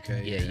something she's like from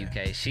that. the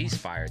UK, UK. She's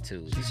fire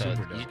too. She's so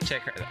super dope. you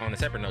check her on a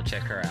separate note.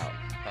 Check her out.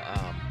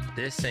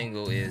 This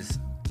single is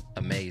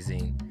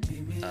amazing.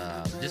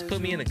 Just put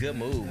me in a good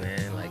mood,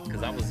 man. Like,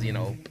 cause I was,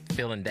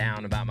 feeling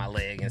down about my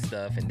leg and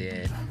stuff, and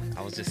then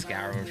I was just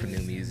scouring for new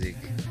music,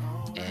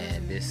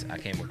 and I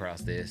came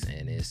across this,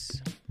 and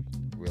it's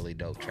really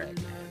dope track,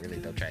 man. Really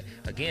dope track.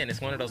 Again,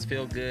 it's one of those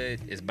feel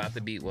good. It's about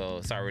to be, well,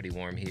 it's already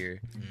warm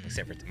here,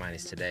 except for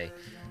minus today.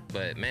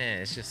 But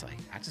man, it's just like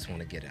I just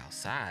want to get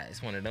outside.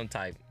 It's one of them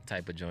type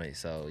of joints.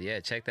 So yeah,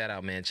 check that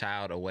out, man.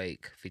 Child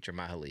Awake feature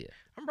Mahalia.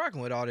 I'm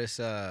rocking with all this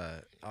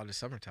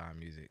summertime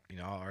music, you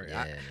know. Or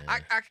Yeah,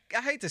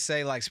 I hate to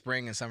say like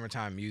spring and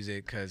summertime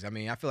music because I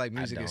mean I feel like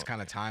music is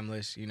kind of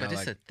timeless, you know. But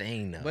it's like, a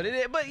thing though.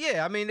 But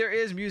yeah, I mean there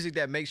is music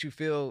that makes you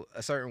feel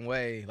a certain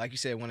way, like you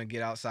said, want to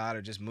get outside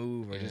or just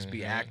move or just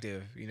be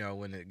active, you know,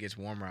 when it gets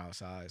warmer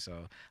outside.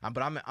 So,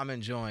 but I'm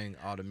enjoying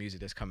all the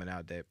music that's coming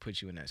out that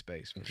puts you in that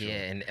space. For sure.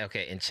 Yeah,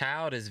 and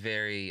Child is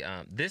very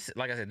this,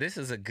 like I said, this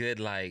is a good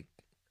like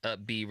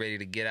upbeat, ready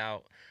to get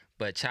out.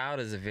 But Child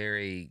is a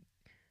very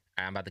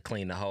I'm about to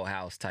clean the whole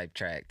house type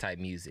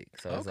music.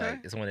 So it's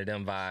like it's one of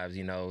them vibes,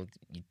 you know.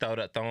 You throw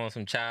on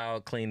some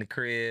Child, clean the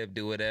crib,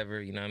 do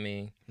whatever, you know what I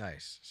mean?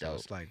 Nice. So dope.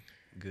 it's like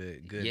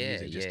good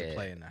music just to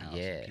play in the house.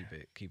 Yeah. And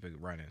keep it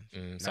running.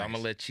 Nice. So I'm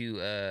gonna let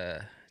you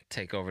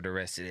take over the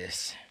rest of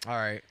this. All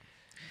right.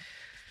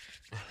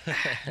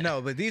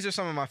 No, but these are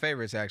some of my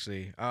favorites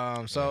actually.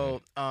 I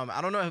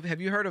don't know. Have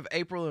you heard of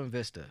April and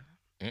Vista?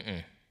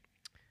 Mm-mm.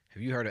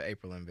 Have you heard of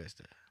April and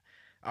Vista?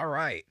 All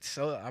right,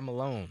 so I'm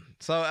alone.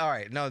 So all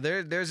right, no,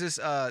 there's this.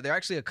 They're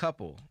actually a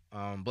couple,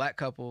 black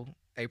couple,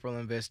 April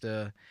and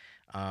Vista.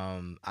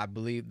 I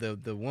believe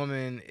the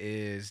woman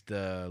is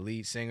the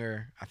lead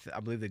singer. I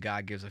believe the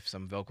guy gives us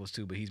some vocals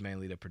too, but he's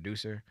mainly the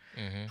producer.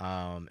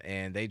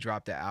 And they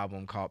dropped the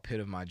album called Pit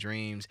of My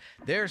Dreams.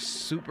 They're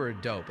super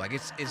dope. Like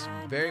it's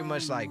very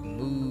much like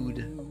mood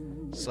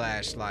 /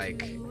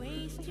 like.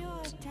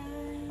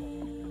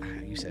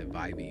 You said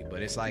vibey,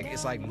 but it's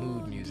like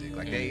mood music.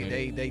 Like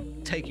they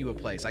take you a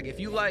place. Like if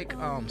you like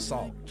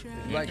Salt, if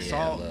you like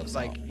Salt,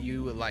 like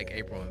you would like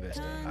April and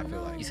Vista. I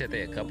feel like. You said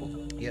they're a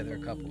couple? Yeah, they're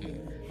a couple.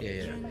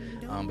 Yeah.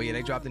 But yeah,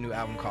 they dropped a new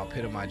album called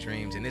Pit of My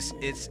Dreams, and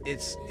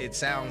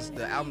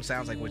the album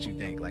sounds like what you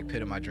think, like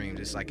Pit of My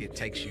Dreams. It's like it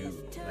takes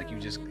you, like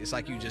it's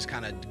like you just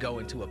kind of go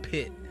into a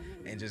pit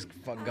and just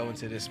go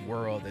into this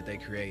world that they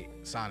create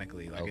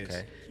sonically. Like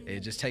it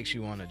just takes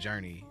you on a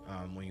journey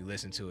when you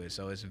listen to it.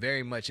 So it's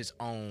very much its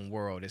own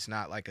world. It's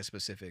not like a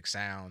specific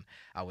sound,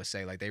 I would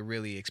say. Like they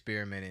really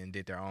experimented and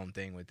did their own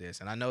thing with this.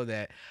 And I know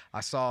that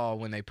I saw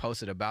when they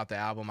posted about the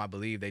album, I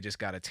believe they just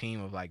got a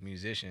team of like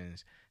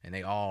musicians and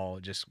they all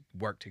just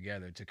worked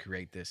together to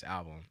create this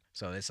album.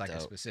 So it's like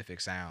a specific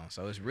sound.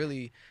 So it's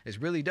really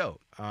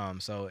dope.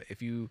 So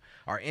if you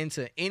are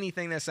into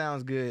anything that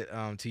sounds good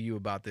to you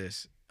about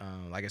this,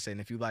 like I said,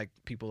 and if you like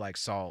people like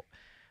Salt,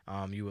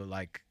 you would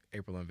like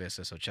April and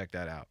Vista, so check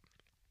that out.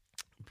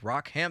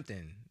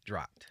 Brockhampton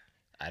dropped.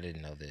 I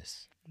didn't know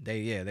this.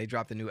 They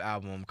dropped a new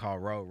album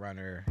called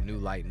Roadrunner, New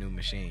Light, New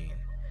Machine.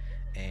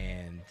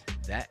 And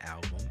that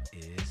album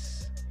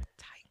is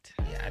tight.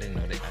 Yeah, I didn't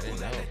know that. I didn't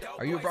know.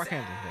 Are you a Brockhampton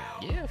fan?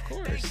 Yeah, of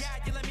course.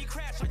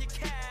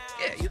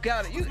 Yeah, you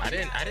got it. I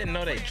didn't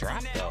know they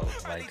dropped though.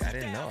 Like I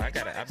didn't know.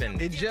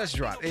 It just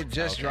dropped. It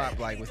just dropped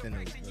like within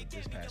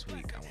this past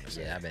week, I want to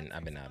say. Yeah,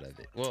 I've been out of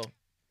it. Well,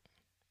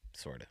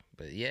 sort of.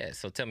 But yeah,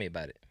 so tell me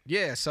about it.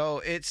 Yeah, so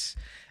it's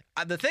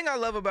the thing I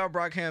love about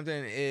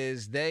Brockhampton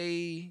is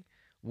they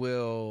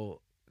kind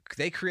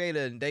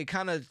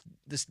of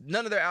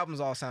none of their albums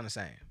all sound the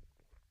same.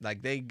 Like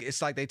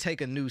it's like they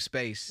take a new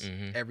space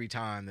every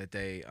time that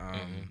they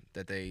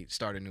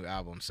start a new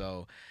album.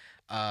 So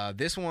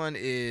this one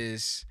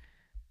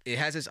it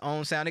has its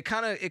own sound. It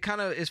kind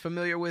of is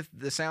familiar with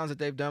the sounds that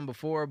they've done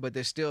before, but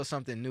there's still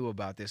something new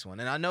about this one.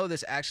 And I know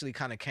this actually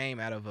kind of came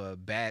out of a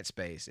bad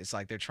space. It's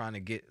like they're trying to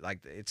get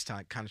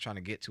kind of trying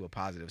to get to a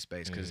positive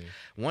space because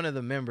one of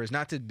the members,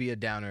 not to be a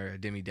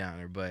Demi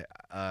Downer, but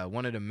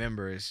one of the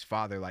members'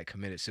 father like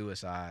committed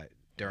suicide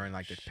during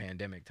like the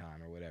pandemic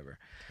time or whatever.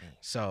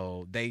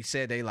 So they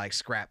said they like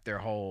scrapped their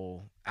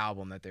whole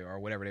album or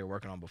whatever they were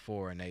working on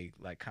before, and they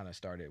like kind of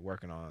started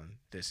working on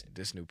this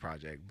new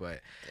project.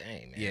 But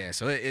dang, man. Yeah,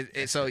 so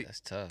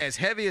that's tough. As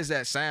heavy as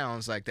that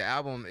sounds, like the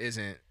album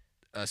isn't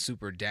a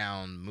super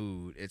down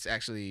mood. It's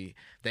actually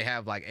they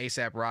have like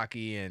A$AP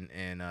Rocky and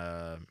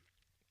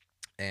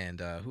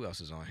who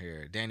else is on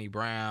here? Danny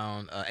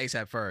Brown,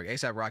 A$AP Ferg.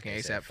 A$AP Rocky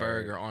and A$AP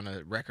Ferg are on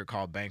a record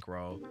called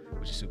Bankroll,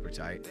 which is super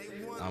tight.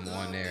 I'm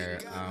on there.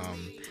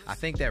 I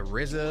think that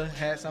RZA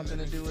had something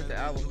to do with the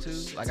album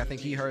too. Like I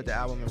think he heard the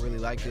album and really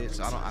liked it.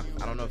 So I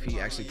don't know if he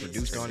actually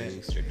produced on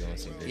it.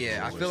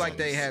 Yeah, I feel like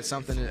they had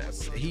something.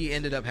 He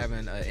ended up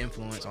having an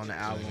influence on the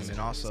album, and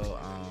also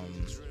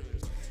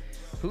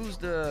who's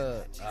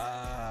the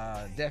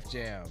Def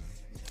Jam?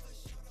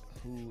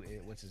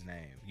 What's his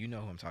name? You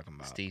know who I'm talking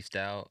about? Steve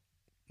Stout.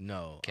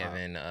 No,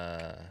 Kevin.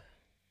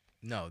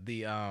 No,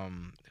 the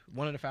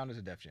one of the founders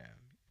of Def Jam,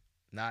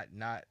 not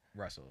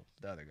Russell,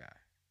 the other guy.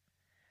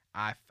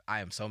 I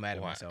am so mad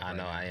at myself. I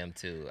know now. I am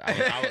too.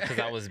 Because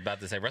I was about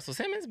to say Russell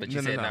Simmons, but you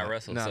said not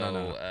Russell.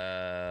 No.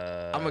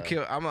 I'm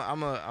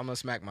gonna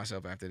smack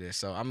myself after this,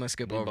 so I'm gonna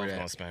skip over that.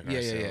 Gonna smack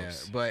ourselves. Yeah.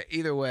 But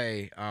either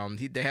way,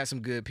 they had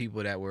some good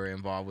people that were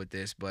involved with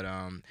this, but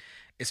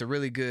it's a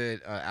really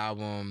good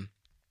album.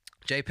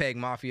 JPEG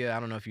Mafia. I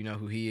don't know if you know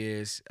who he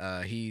is.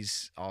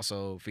 He's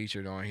also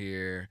featured on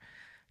here.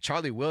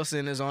 Charlie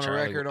Wilson is on a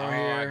record on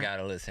here. I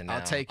gotta listen now.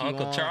 I'll take you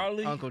Uncle on.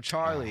 Charlie. Uncle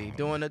Charlie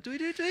doing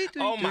the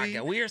Oh my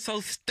God, we are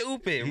so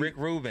stupid. Rick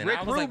Rubin.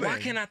 I was like, why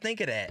can't I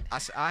think of that?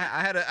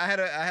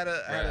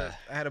 I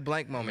had a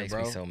blank moment, makes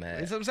bro. me so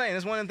mad. That's what I'm saying.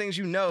 It's one of the things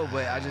you know,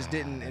 but I just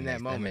didn't in that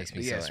moment. That makes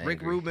me but yes, so Rick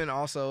angry. Rubin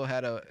also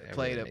had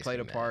played a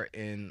mad. part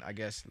in, I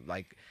guess,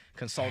 like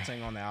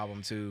consulting on the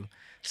album too.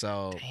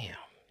 So Damn.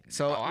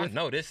 So I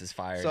know this is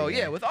fire. So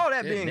yeah, with all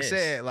that being Goodness.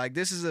 said, like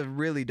this is a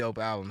really dope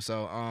album.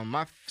 So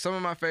some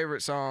of my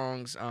favorite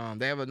songs,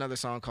 they have another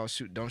song called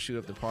Don't Shoot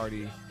Up the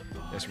Party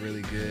that's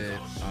really good.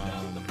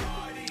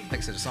 Like I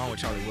said, the song with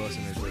Charlie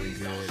Wilson is really good.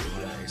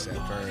 The one with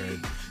A$AP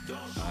Ferg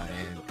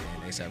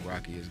and A$AP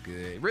Rocky is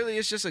good. Really,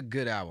 it's just a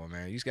good album,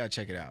 man. You just gotta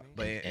check it out.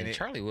 But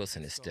Charlie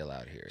Wilson is still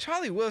out here.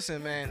 Charlie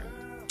Wilson, man,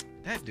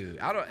 that dude.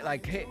 I don't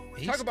like.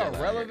 He's talk about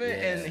still out relevant, here,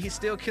 yeah. and he's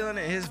still killing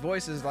it. His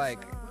voice is like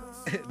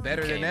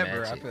better than Can't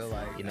ever. match I it. feel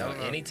like You know,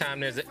 anytime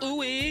there's a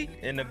ooh-wee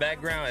in the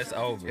background, it's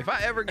over. If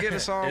I ever get a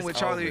song It's with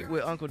Charlie, over.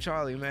 with Uncle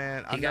Charlie,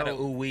 man, He I got know,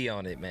 a ooh-wee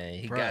on it, man.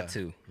 He got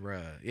to.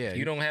 Yeah, If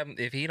you don't have,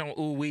 if he don't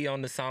ooh-wee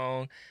on the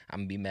song,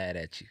 I'm gonna be mad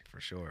at you.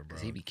 for sure, bro.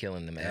 'Cause he be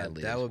killing them ad That,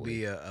 libs. that would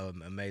be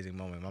an amazing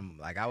moment.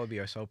 I would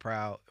be so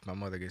proud if my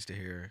mother gets to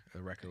hear a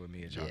record with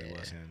me and Charlie Yeah.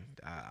 Wilson.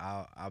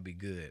 I'll be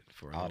good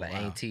for a all the little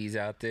while. aunties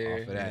out there.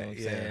 Off of that, you know what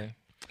I'm yeah. saying?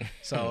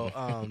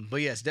 So,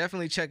 but yes,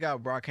 definitely check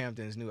out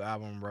Brockhampton's new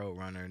album,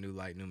 Roadrunner, New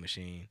Light, New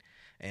Machine.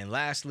 And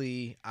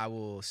lastly, I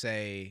will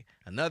say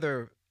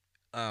another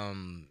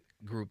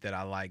group that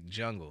I like,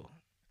 Jungle.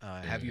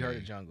 Have you heard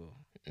of Jungle?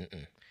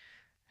 Mm-mm.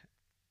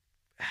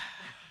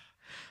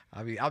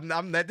 I mean,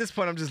 I'm at this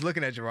point, I'm just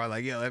looking at Gerard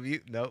like, yo, have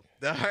you? Nope.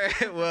 All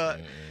right. Well,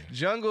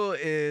 Jungle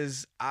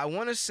is, I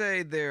want to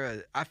say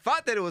I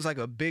thought that it was like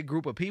a big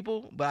group of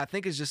people, but I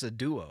think it's just a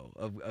duo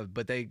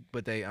but they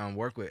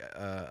work with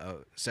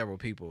several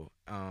people.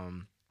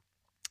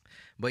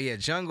 But yeah,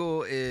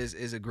 Jungle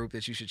is a group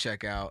that you should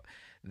check out.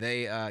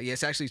 They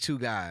it's actually two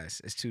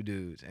guys. It's two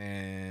dudes.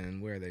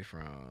 And where are they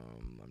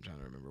from? I'm trying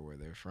to remember where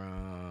they're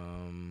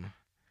from.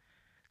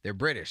 They're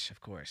British,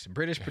 of course.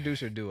 British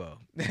producer duo.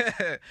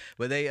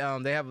 But they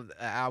have an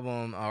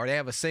album, or they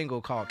have a single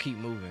called Keep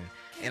Moving.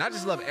 And I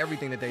just love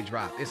everything that they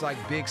drop. It's like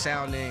big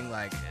sounding,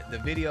 like the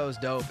video is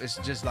dope. It's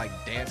just like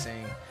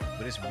dancing,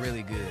 but it's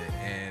really good.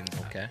 And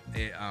Okay.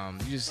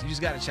 you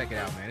just gotta check it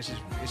out, man. It's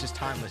just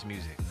timeless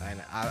music.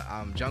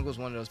 And Jungle's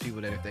one of those people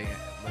that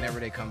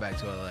whenever they come back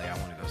to LA, I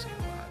want to go see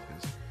them live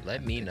because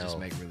Let me they just know.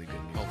 make really good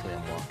music. Hopefully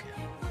I'm walking.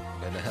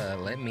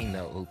 But let me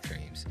know, Hoop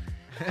Dreams.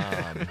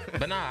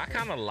 But nah, I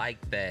kind of like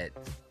that.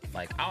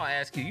 Like, I'll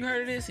ask you, you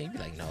heard of this? And you be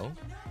like, no.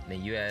 And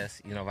then you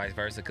ask, vice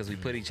versa, because we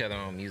put each other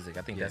on music.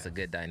 I think that's a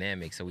good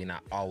dynamic, so we're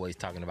not always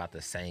talking about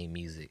the same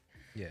music.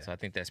 Yeah. So I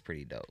think that's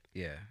pretty dope.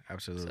 Yeah,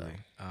 absolutely.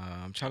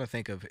 I'm trying to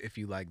think of if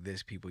you like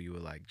this, people you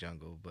would like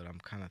Jungle, but I'm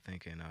kind of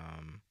thinking,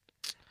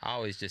 I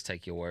always just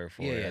take your word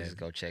for it. Yeah. I just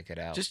go check it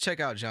out. just check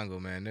out Jungle,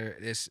 man.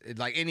 It's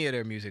like any of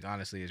their music,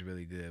 honestly, is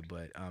really good.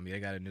 But they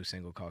got a new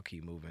single called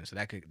Keep Moving, so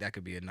that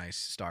could be a nice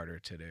starter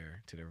to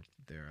their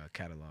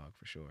catalog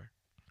for sure.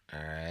 All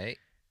right.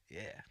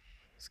 Yeah.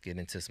 Let's get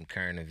into some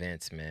current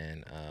events,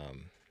 man.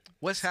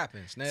 What's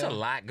happened, Snail? It's a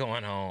lot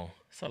going on.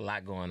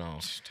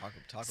 Talk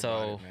So,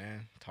 about it,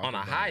 man. Talk On a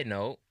about high it.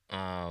 note,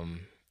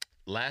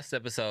 last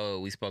episode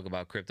we spoke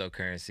about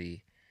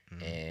cryptocurrency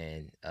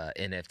and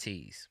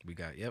NFTs, we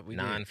did.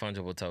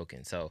 non-fungible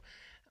tokens. So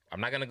I'm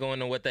not gonna go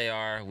into what they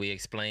are. We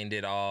explained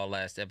it all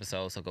last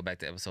episode. So go back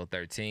to episode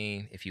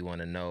 13 if you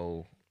want to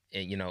know,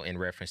 in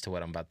reference to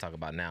what I'm about to talk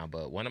about now.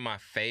 But one of my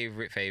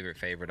favorite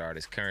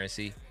artists,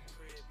 Currency.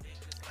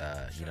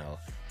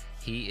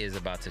 He is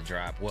about to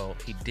drop. Well,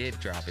 he did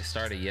drop. It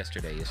started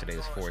yesterday. Yesterday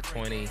was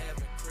 420.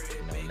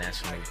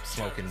 National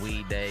Smoking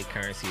Weed Day.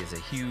 Currency is a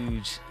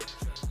huge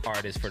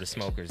artist for the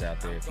smokers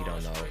out there. If you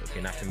don't know, if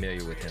you're not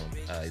familiar with him,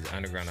 he's an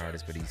underground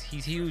artist, but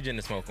he's huge in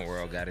the smoking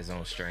world. Got his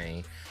own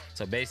strain.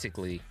 So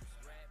basically,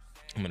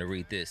 I'm gonna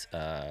read this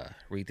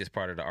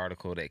part of the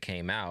article that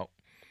came out,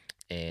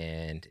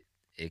 and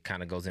it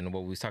kind of goes into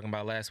what we was talking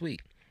about last week.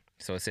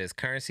 So it says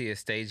Currency is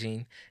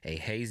staging a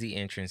hazy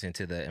entrance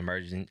into the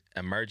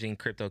emerging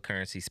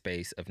cryptocurrency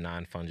space of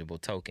non-fungible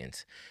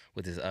tokens.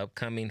 With his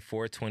upcoming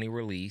 420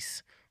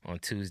 release on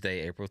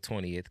Tuesday, April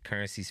 20th,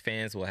 Currency's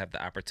fans will have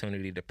the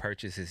opportunity to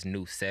purchase his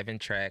new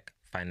 7-track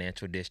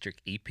Financial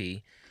District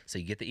EP. So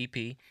you get the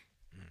EP,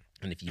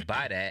 and if you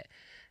buy that,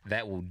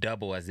 that will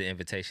double as the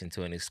invitation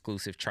to an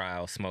exclusive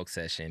trial smoke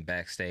session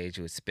backstage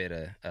with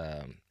Spitta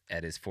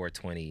at his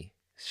 420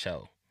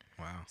 show.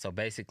 Wow. So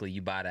basically,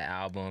 you buy the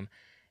album,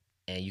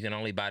 and you can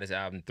only buy this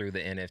album through the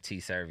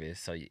NFT service.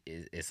 So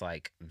it's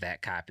like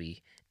that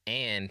copy.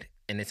 And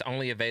it's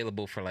only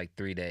available for like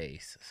 3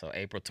 days. So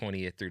April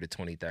 20th through the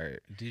 23rd.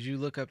 Did you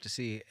look up to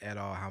see at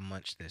all how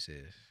much this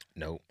is?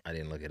 Nope, I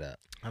didn't look it up.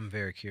 I'm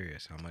very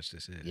curious how much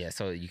this is. Yeah,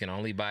 so you can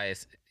only buy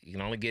it. You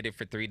can only get it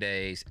for 3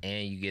 days,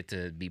 and you get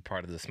to be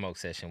part of the smoke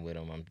session with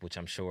him, which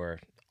I'm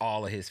sure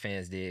all of his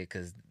fans did,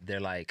 because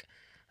they're like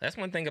That's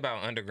one thing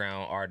about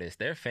underground artists.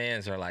 Their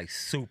fans are like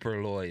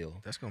super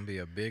loyal. That's gonna be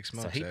a big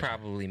smoke. So he session.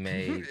 probably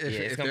made it's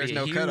if gonna there's be a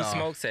no huge cutoff.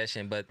 smoke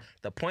session. But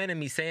the point of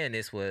me saying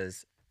this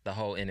was the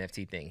whole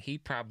NFT thing. He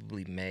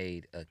probably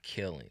made a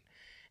killing.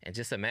 And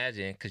just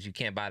imagine, because you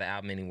can't buy the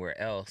album anywhere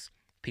else,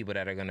 people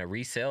that are gonna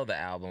resell the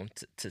album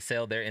to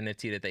sell their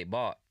NFT that they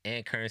bought,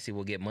 and Currency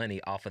will get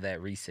money off of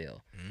that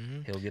resale.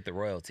 He'll get the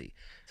royalty.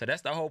 So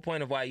that's the whole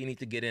point of why you need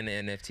to get into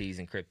NFTs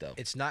and crypto.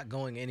 It's not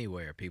going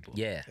anywhere, people.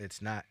 Yeah.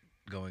 It's not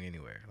going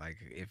anywhere. Like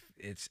if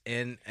it's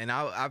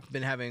I've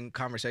been having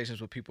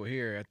conversations with people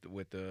here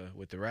with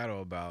the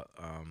Rattle about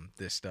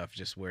this stuff,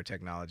 just where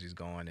technology's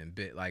going,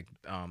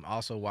 and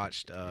also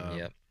watched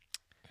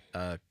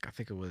I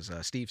think it was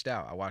Steve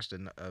Stout. I watched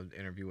an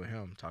interview with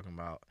him talking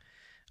about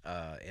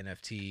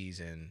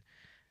NFTs and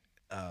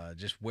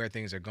just where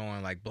things are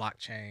going, like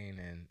blockchain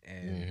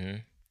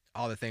and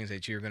all the things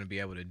that you're going to be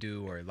able to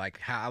do, or like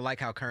how I like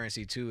how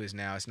Currency too is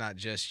now. It's not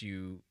just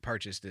you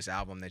purchase this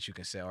album that you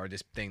can sell or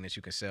this thing that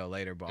you can sell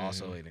later, but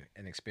also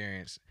an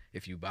experience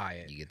if you buy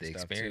it. You get the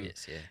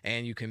experience, too. Yeah.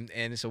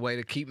 And it's a way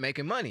to keep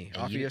making money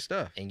off of your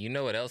stuff. And you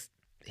know what else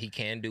he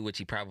can do, which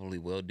he probably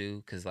will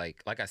do, because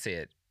like I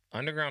said,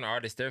 underground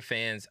artists, their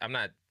fans, I'm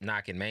not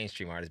knocking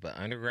mainstream artists, but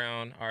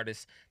underground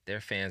artists,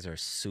 their fans are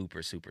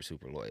super, super,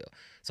 super loyal.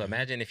 So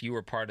imagine if you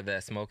were part of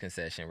that smoking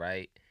session,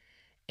 right?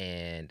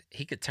 And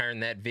he could turn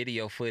that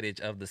video footage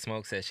of the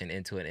smoke session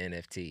into an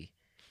NFT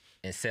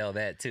and sell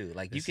that too.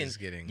 Like you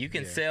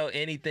can sell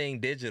anything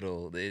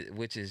digital,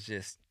 which is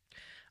just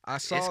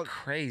it's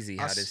crazy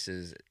how this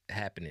is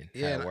happening,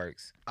 how it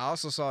works. I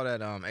also saw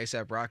that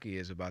A$AP Rocky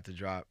is about to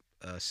drop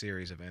a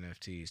series of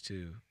NFTs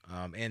too.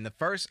 And the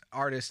first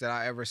artist that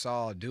I ever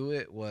saw do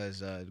it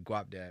was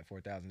Guapdad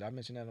 4000. Did I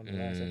mention that on the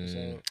last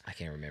episode? I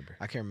can't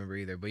remember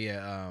either. But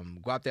yeah,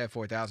 Guapdad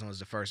 4000 was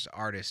the first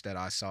artist that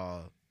I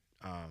saw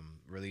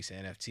release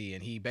an NFT,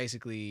 and he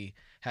basically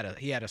had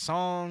a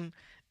song,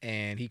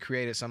 and he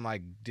created some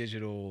like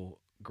digital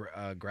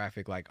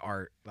graphic, like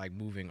art, like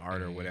moving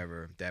art or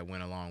whatever, that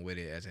went along with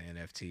it as an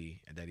NFT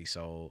that he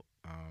sold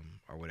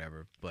or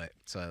whatever. But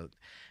so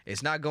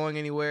it's not going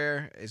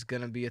anywhere. It's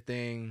gonna be a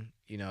thing.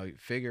 You know,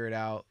 figure it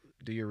out,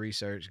 do your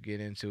research, get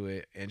into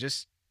it, and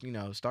just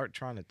start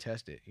trying to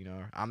test it.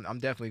 I'm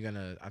definitely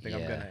gonna. I think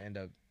I'm gonna end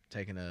up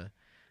taking a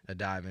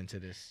dive into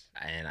this.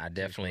 And I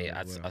definitely,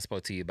 I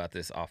spoke to you about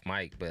this off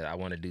mic, but I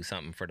want to do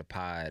something for the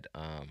pod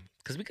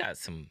because we got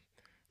some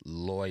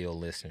loyal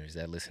listeners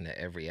that listen to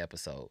every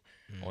episode.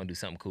 I want to do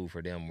something cool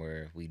for them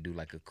where we do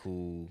like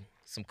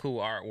some cool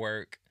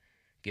artwork,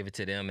 give it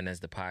to them, and as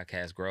the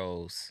podcast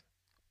grows,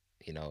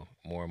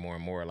 more and more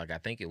and more, like I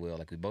think it will,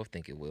 like we both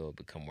think it will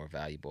become more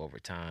valuable over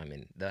time,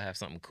 and they'll have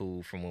something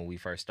cool from when we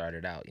first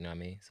started out. You know what I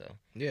mean? So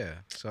yeah.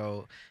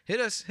 So hit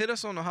us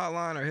on the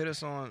hotline, or hit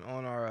us on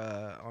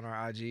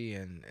our IG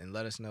and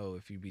let us know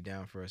if you'd be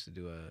down for us to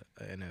do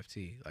a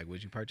NFT. Like,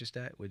 would you purchase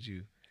that? Would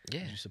you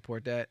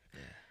support that? Yeah.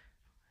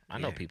 I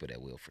know people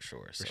that will for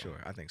sure. For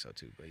sure. I think so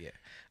too. But yeah.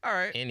 All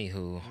right.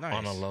 Anywho,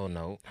 on a low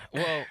note.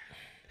 Well,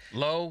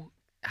 low,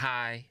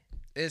 high,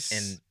 it's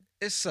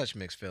such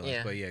mixed feelings.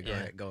 Yeah, but yeah, go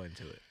ahead. Go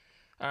into it.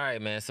 All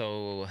right, man.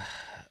 So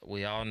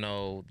we all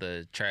know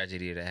the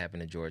tragedy that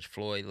happened to George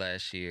Floyd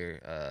last year.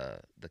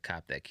 The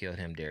cop that killed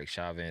him, Derek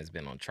Chauvin, has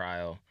been on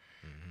trial.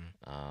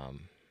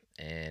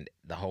 And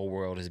the whole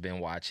world has been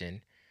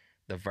watching.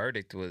 The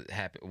verdict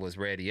was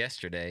read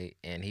yesterday,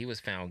 and he was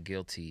found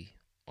guilty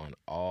on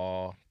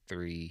all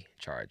 3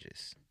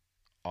 charges.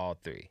 All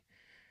 3.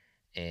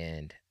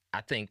 And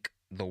I think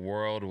the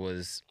world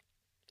was...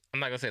 I'm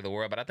not going to say the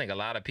world, but I think a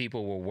lot of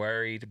people were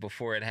worried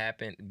before it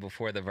happened,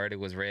 before the verdict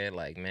was read.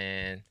 Like,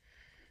 man,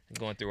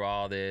 going through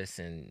all this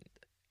and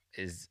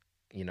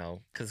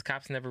because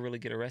cops never really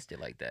get arrested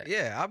like that.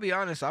 Yeah, I'll be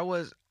honest. I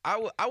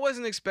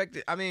wasn't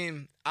expecting. I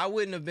mean, I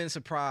wouldn't have been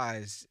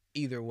surprised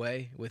either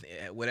way with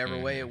whatever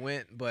way it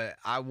went, but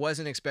I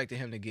wasn't expecting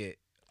him to get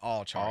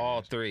all charges.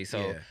 All 3.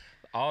 So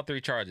all 3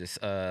 charges,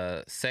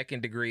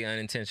 2nd degree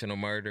unintentional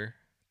murder,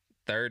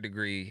 3rd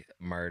degree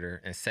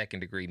murder, and 2nd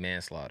degree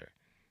manslaughter.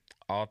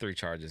 All 3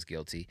 charges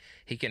guilty.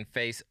 He can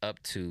face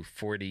up to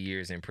 40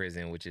 years in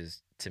prison, which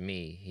is, to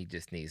me, he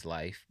just needs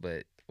life,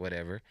 but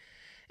whatever.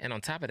 And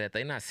on top of that,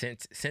 they're not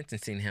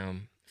sentencing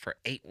him for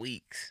 8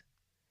 weeks.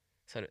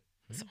 So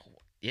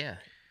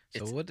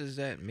what does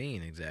that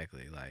mean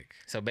exactly? Like,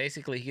 so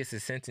basically, he gets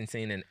his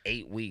sentencing in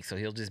 8 weeks. So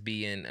he'll just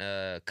be in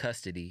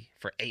custody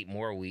for 8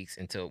 more weeks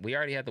until we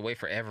already have to wait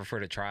forever for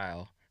the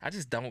trial. I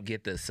just don't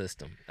get the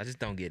system. I just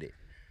don't get it.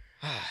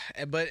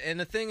 And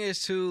the thing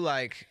is too,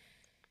 like.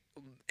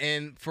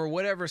 And for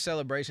whatever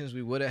celebrations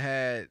we would have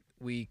had,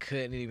 we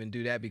couldn't even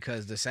do that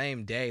because the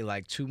same day,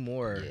 like 2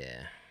 more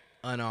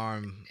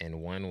unarmed,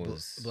 and one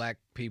was black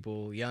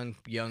people, young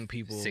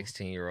people,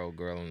 16-year-old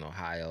girl in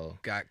Ohio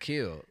got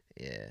killed.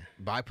 Yeah,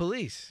 by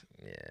police.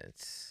 Yeah,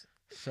 it's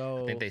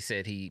so. I think they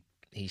said he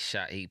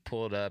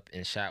pulled up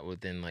and shot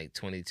within like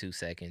 22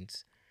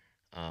 seconds.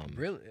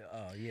 Really?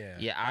 Oh yeah.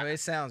 Yeah, I mean, it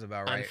sounds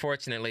about right.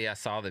 Unfortunately, I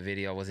saw the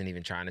video. I wasn't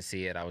even trying to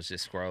see it. I was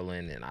just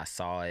scrolling and I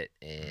saw it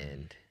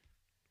and.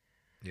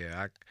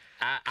 Yeah,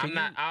 I'm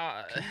not.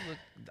 can you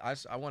look?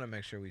 I want to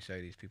make sure we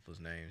say these people's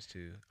names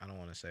too. I don't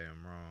want to say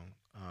them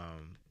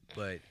wrong.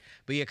 But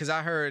yeah, because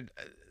I heard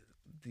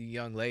the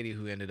young lady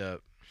who ended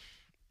up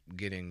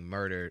getting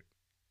murdered.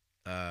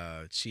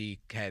 She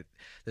had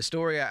the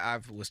story I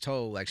was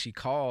told. Like she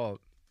called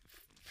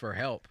for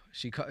help.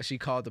 She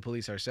called the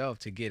police herself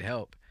to get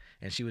help,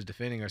 and she was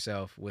defending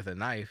herself with a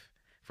knife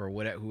for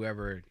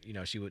whoever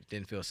she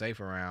didn't feel safe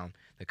around.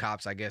 The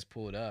cops, I guess,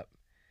 pulled up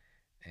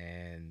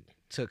and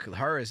took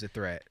her as a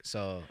threat.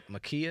 So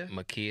Makia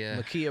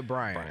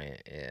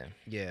Bryant,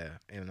 yeah,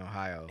 in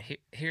Ohio.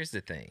 Here's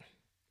the thing.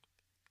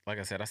 Like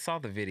I said, I saw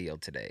the video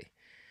today,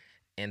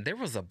 and there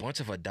was a bunch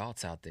of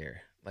adults out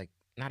there. Like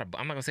I'm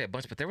not gonna say a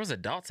bunch, but there was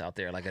adults out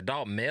there, like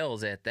adult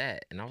males at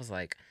that. And I was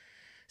like,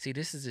 see,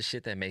 this is the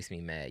shit that makes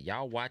me mad.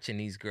 Y'all watching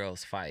these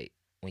girls fight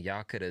when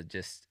y'all could have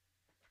just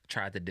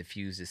tried to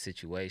diffuse the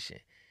situation,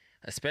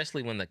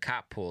 especially when the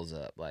cop pulls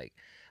up. Like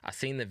I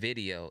seen the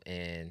video,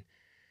 and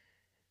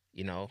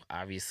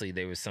obviously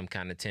there was some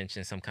kind of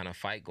tension, some kind of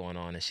fight going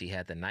on, and she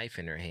had the knife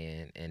in her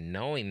hand. And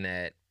knowing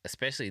that,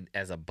 especially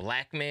as a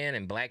black man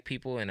and black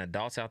people and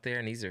adults out there,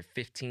 and these are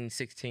 15,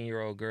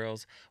 16-year-old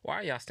girls, why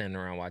are y'all standing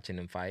around watching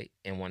them fight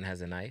and one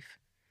has a knife?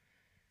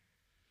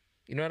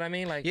 You know what I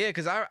mean? Like, yeah,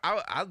 because I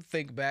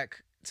think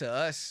back to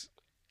us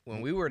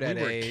when we were that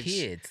age. We were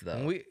kids,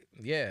 though.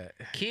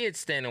 Kids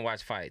stand and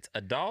watch fights.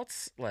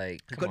 Adults,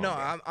 like, come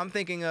on, I'm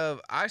thinking of,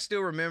 I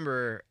still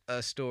remember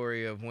a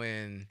story of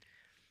when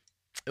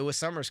it was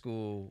summer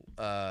school.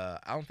 I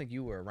don't think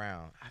you were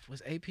around.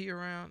 Was AP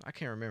around? I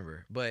can't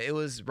remember. But it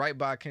was right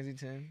by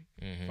Kensington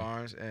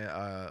Farms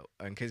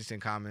and Kensington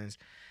Commons,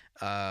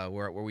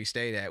 where we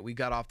stayed at. We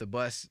got off the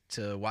bus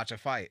to watch a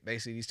fight.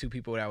 Basically, these two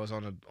people that was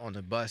on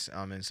the bus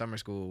in summer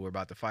school were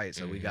about to fight.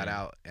 So we got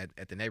out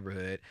at the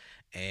neighborhood,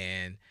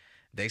 and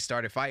they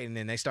started fighting,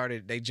 and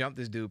they jumped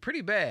this dude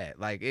pretty bad.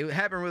 Like, it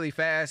happened really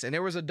fast, and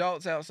there was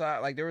adults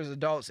outside. Like, there was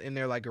adults in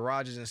their, like,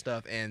 garages and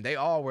stuff, and they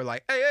all were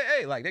like,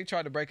 hey, like, they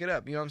tried to break it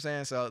up. You know what I'm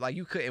saying? So, like,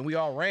 and we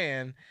all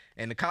ran,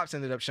 and the cops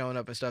ended up showing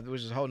up and stuff,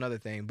 which is a whole nother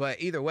thing.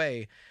 But either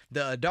way,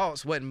 the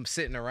adults wasn't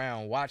sitting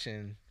around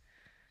watching.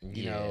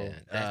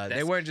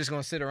 They weren't just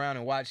gonna sit around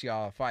and watch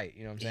y'all fight.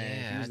 You know what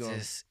I'm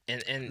saying?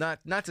 Yeah,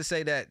 not to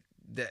say that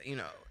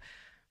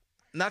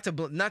not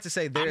to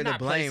say they're the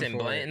blame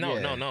for it. No,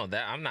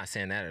 I'm not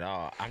saying that at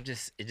all.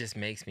 It just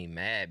makes me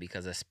mad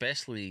because,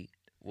 especially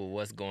with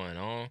what's going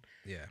on.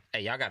 Yeah.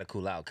 Hey, y'all got to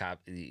cool out,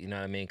 cop. You know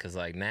what I mean? Because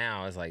like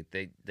now it's like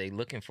they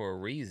looking for a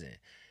reason,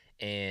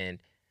 and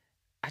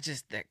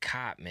that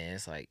cop, man.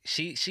 It's like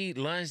she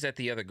lunged at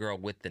the other girl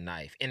with the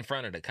knife in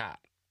front of the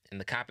cop, and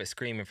the cop is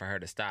screaming for her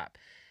to stop.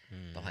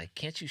 But like,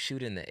 can't you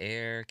shoot in the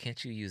air?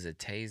 Can't you use a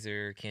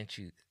taser? Can't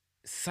you?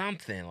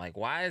 Something like,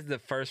 why is the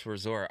first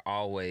resort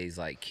always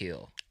like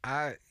kill?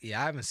 I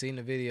haven't seen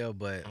the video,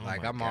 but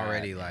I'm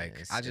already like,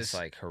 it's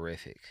like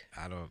horrific.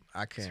 I can't.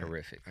 It's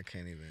horrific. I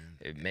can't even.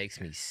 It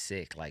makes me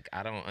sick. Like,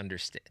 I don't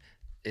understand.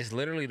 It's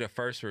literally the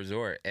first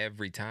resort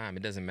every time.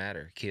 It doesn't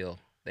matter. Kill.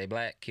 They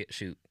black.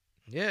 Shoot.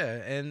 Yeah,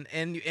 and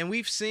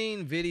we've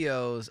seen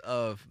videos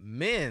of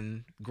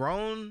men,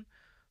 grown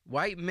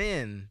white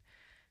men,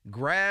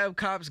 grab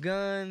cops'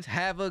 guns,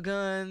 have a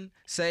gun,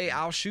 say,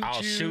 I'll shoot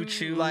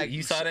you. Like,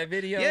 you saw that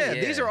video? Yeah,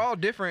 these are all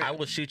different. I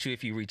will shoot you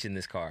if you reach in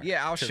this car.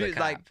 Yeah, I'll shoot.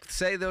 Like,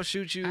 say they'll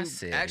shoot you. I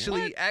said,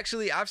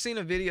 actually, I've seen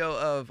a video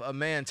of a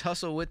man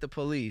tussle with the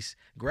police,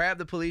 grab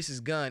the police's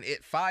gun,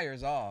 it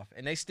fires off,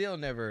 and they still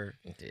never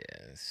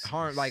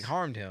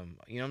harmed him.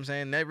 You know what I'm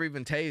saying? Never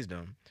even tased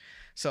him.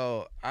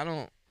 So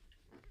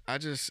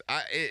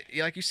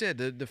like you said,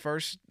 the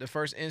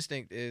first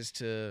instinct is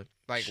to,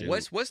 like, shoot.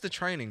 What's the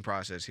training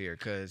process here?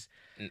 Because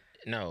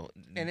no,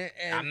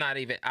 I'm not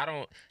even. I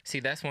don't see.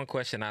 That's one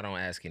question I don't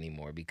ask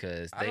anymore,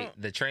 because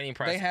the training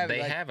process they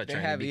have a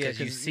training because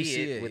you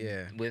see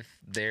it with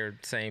their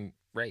same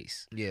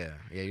race. Yeah,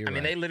 you're right. I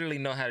mean, they literally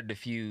know how to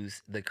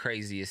diffuse the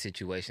craziest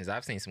situations.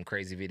 I've seen some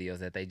crazy videos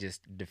that they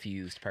just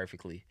diffused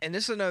perfectly. And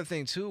this is another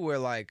thing too, where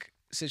like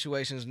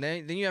situations,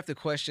 then you have to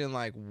question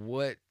like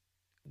what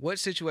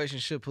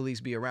situations should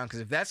police be around? Because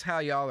if that's how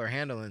y'all are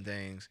handling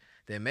things,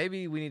 then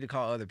maybe we need to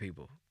call other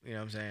people. You know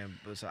what I'm saying?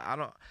 But so I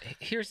don't.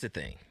 Here's the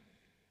thing.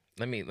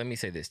 Let me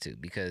say this too,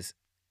 because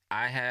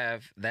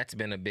that's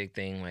been a big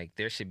thing. Like,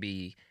 there should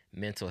be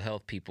mental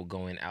health people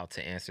going out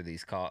to answer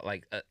these calls.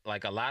 Like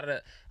a lot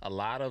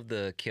of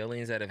the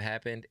killings that have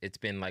happened, it's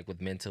been like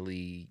with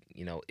mentally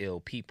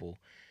ill people,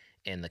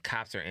 and the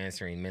cops are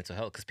answering mental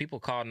health, because people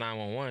call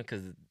 911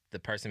 because the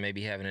person may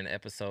be having an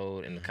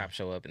episode, and the cops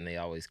show up and they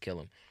always kill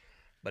them.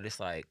 But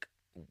it's like,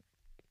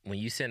 when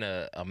you send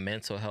a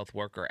mental health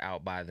worker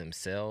out by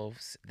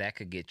themselves, that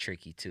could get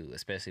tricky too,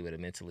 especially with a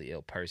mentally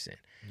ill person.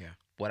 Yeah.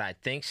 What I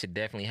think should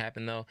definitely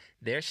happen, though,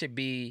 there should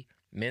be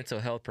mental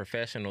health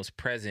professionals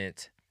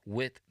present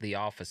with the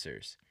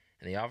officers.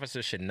 And the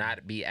officers should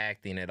not be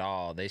acting at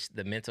all.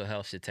 The mental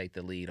health should take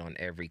the lead on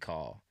every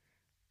call.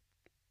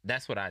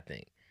 That's what I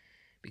think.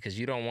 Because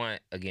you don't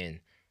want, again,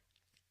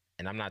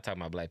 and I'm not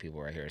talking about black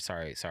people right here.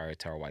 Sorry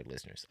to our white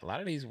listeners. A lot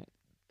of these,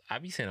 I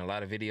be seeing a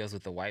lot of videos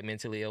with the white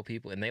mentally ill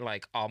people, and they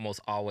like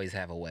almost always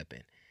have a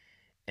weapon,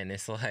 and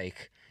it's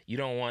like you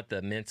don't want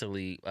the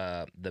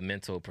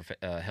mental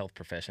health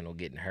professional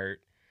getting hurt,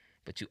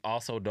 but you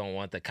also don't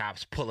want the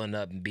cops pulling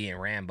up and being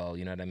Rambo.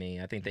 You know what I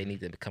mean? I think they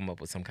need to come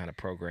up with some kind of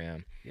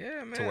program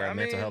Yeah, man. to where a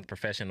mental health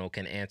professional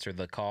can answer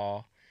the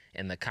call,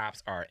 and the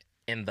cops are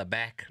in the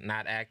back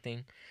not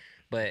acting.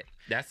 But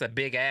that's a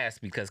big ask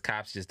because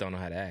cops just don't know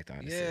how to act,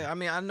 honestly. Yeah, I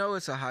mean, I know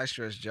it's a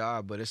high-stress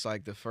job, but it's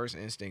like the first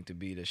instinct to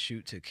be to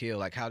shoot to kill.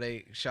 Like how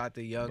they shot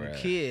the young Bruh.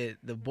 kid,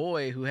 the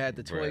boy who had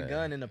the toy Bruh.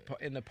 gun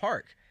in the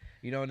park.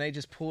 You know, and they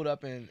just pulled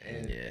up and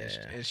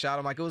shot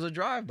him like it was a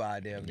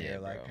drive-by damn near. Yeah,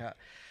 Like, bro.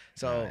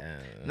 so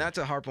Nah, not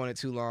to harp on it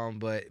too long,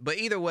 but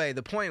either way,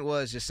 the point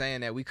was just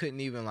saying that we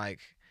couldn't even like.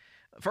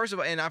 First of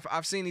all, and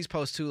I've seen these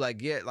posts too.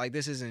 Like, yeah, like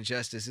this isn't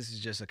justice. This is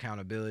just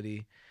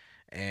accountability,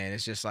 and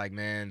it's just like,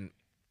 man.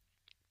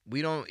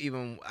 We don't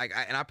even like,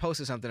 and I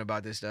posted something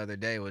about this the other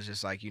day. It was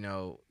just like, you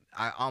know,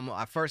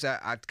 at first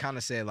I kind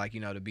of said like, you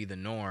know, to be the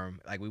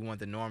norm. Like we want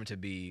the norm to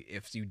be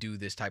if you do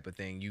this type of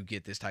thing, you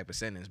get this type of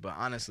sentence. But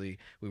honestly,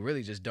 we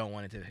really just don't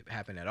want it to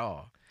happen at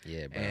all.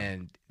 Yeah, bro.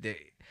 And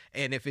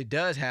if it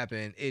does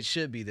happen, it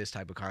should be this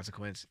type of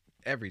consequence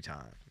every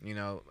time. You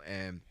know,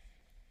 and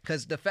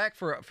because the fact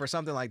for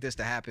something like this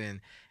to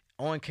happen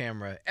on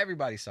camera,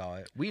 everybody saw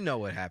it. We know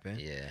what happened.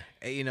 Yeah.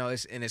 And, you know,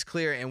 it's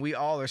clear, and we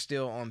all are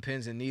still on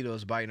pins and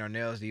needles, biting our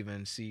nails to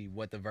even see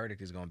what the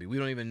verdict is going to be. We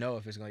don't even know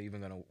if it's going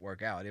to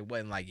work out. It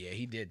wasn't like, yeah,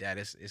 he did that.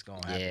 It's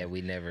going to happen.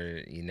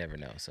 Yeah, you never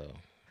know. So,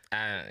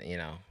 you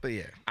know. But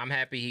yeah, I'm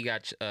happy he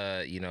got,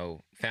 you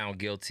know, found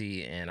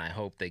guilty, and I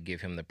hope they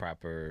give him the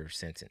proper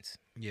sentence.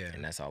 yeah.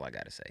 And that's all I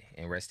got to say.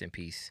 And rest in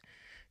peace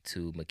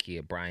to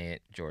Ma'Khia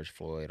Bryant, George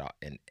Floyd,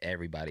 and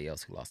everybody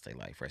else who lost their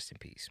life. Rest in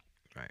peace.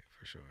 Right,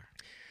 for sure.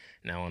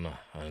 Now, on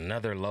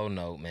another low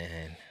note,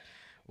 man.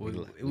 We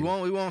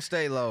won't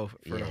stay low for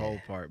the Yeah. whole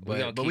part,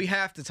 We but we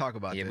have to talk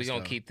about Yeah, this. we're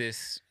going to though. keep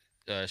this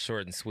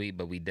short and sweet,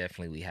 but we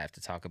have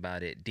to talk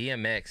about it.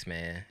 DMX,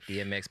 man.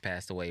 DMX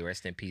passed away.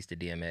 Rest in peace to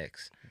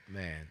DMX.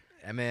 Man,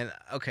 I mean,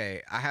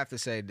 okay, I have to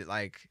say that,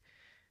 like,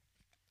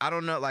 I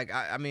don't know, like,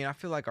 I mean, I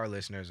feel like our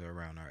listeners are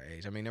around our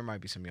age. I mean, there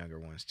might be some younger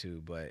ones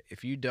too, but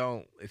if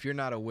you're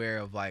not aware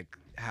of like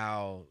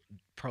how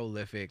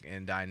prolific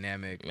and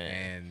dynamic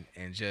Man.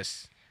 and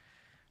just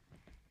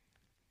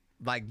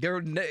like there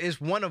is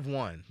one of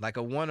one, like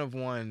a one of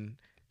one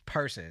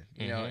person,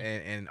 you know,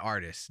 and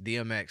artist.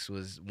 DMX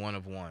was one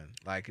of one.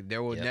 Like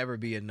there will Yep. never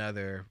be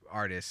another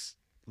artist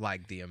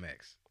like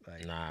DMX.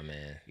 Like, Nah,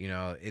 man. you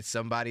know, it's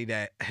somebody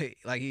that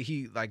like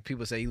he like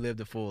people say he lived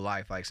a full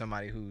life, like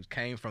somebody who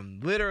came from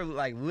literally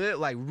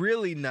like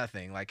really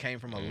nothing, like came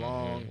from a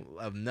long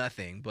of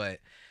nothing,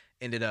 but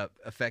ended up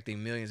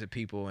affecting millions of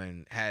people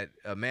and had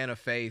a man of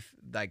faith.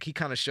 Like he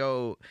kind of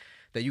showed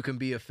that you can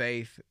be of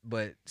faith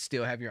but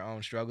still have your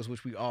own struggles,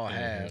 which we all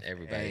have.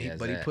 Everybody has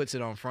but that. he puts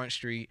it on Front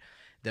Street.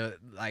 The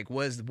like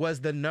was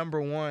the number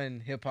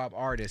one hip hop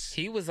artist.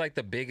 He was like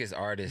the biggest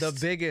artist. The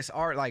biggest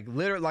art, like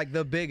literally, like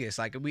the biggest.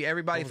 Like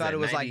everybody What was thought that, it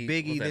was 90 like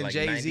Biggie, was that then like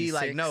Jay Z.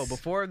 Like 96? no,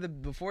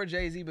 before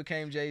Jay Z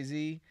became Jay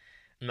Z,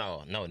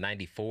 No,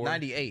 94.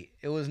 98.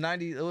 It was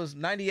 90. It was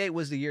 98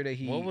 was the year that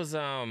he. What was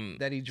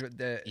that he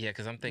that Yeah,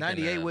 because I'm thinking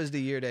 98 was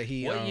the year that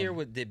he. What year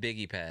did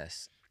Biggie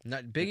pass?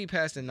 Biggie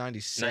passed in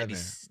 97.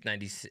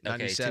 90, okay,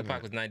 97.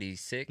 Tupac was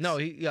 96. No,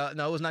 it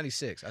was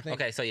 96. I think.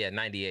 Okay, so yeah,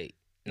 98.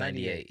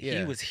 98. yeah.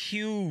 He was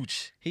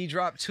huge. He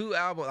dropped 2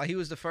 albums. Like he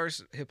was the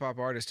first hip hop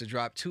artist to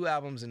drop 2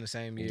 albums in the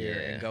same year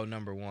Yeah. and go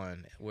number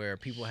 1, where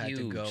people had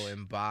to go Huge.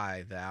 and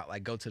buy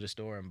go to the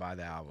store and buy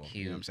the album.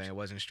 You know what I'm Huge. saying? It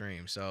wasn't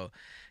streamed. So,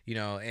 you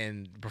know,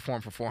 and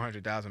perform for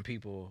 400,000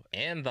 people.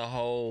 And the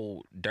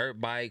whole dirt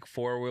bike,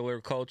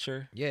 four-wheeler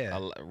culture. Yeah.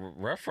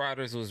 Rough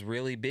Riders was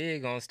really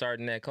big on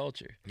starting that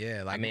culture.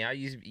 Yeah, like I mean,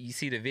 you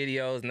see the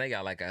videos and they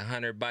got like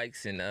 100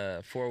 bikes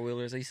and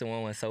four-wheelers. I used to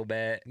want one so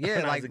bad. yeah,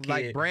 when I was a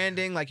like kid.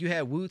 branding. Like you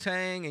had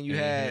Wu-Tang and you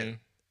had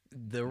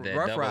the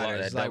Rough double R,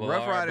 Riders. that Like double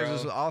Rough R, Riders bro.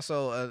 was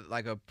also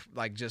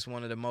like just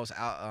one of the most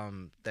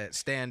that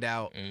stand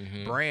out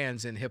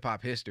brands in hip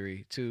hop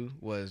history too.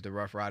 Was the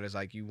Rough Riders.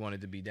 Like you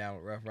wanted to be down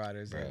with Rough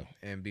Riders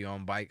and be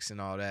on bikes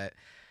and all that.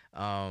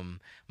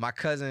 My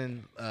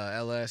cousin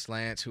LS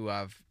Lance, who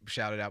I've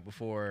shouted out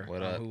before,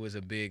 What up? who was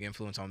a big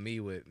influence on me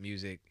with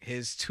music.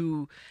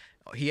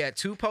 He had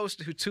two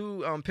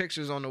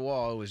pictures on the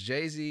wall. It was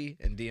Jay-Z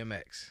and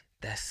DMX.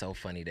 That's so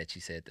funny that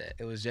you said that.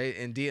 It was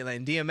and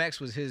DMX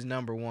was his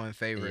number one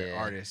favorite Yeah.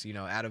 artist. You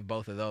know, out of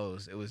both of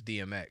those, it was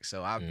DMX.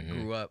 So I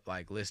grew up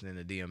like listening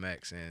to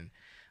DMX, and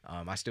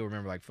I still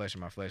remember like Flesh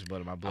in My Flesh,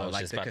 Blood in My Blood, was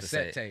like just the about to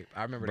cassette say, tape.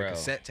 I remember bro. the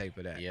cassette tape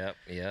of that.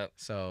 Yep.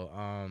 So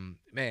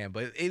man,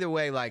 but either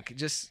way, like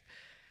just.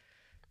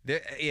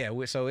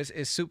 So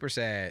it's super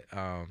sad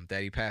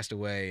that he passed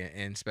away,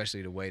 and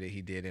especially the way that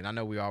he did. And I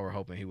know we all were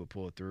hoping he would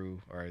pull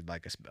through, or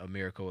like a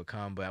miracle would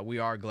come. But we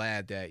are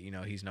glad that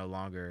he's no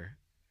longer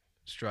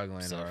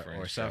struggling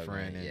or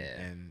suffering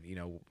and you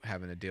know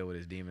having to deal with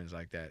his demons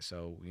like that.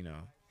 So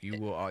you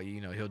will all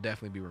he'll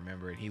definitely be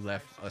remembered. He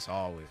left us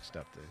all with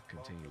stuff to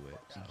continue with.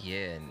 So.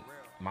 Yeah, and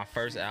my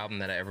first album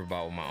that I ever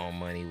bought with my own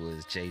money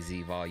was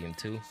Jay-Z Volume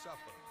 2.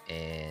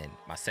 And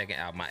my second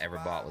album I ever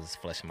bought was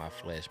Flesh of My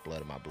Flesh,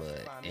 Blood of My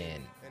Blood.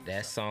 And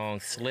that song,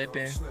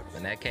 Slippin',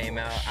 when that came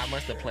out, I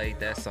must have played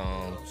that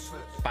song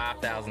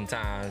 5,000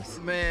 times.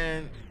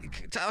 Man,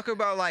 talk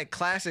about like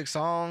classic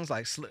songs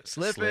like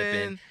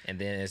Slippin'. And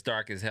then As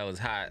Dark as Hell is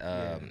Hot,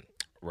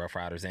 Rough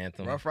Riders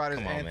Anthem. Rough Riders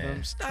Come on, Anthem.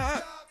 man.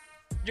 Stop.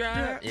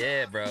 Drive.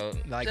 Yeah, bro.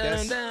 Like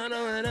down,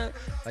 that's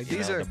like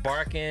these are the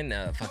barking,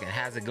 fucking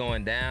How's It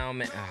Going Down,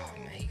 man. Oh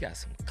man, he got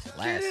some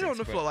classics. Get it on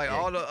the bro. floor, like Yeah.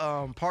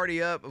 all the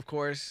Party Up, of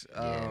course.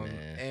 Man.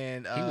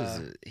 And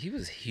he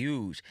was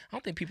huge. I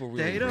don't think people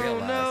really They Don't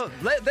realize.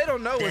 Know. They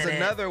Don't Know was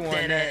another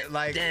one that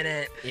like.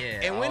 Yeah.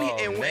 And when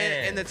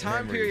man, in the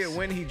time memories. period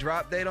when he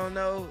dropped They Don't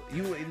Know,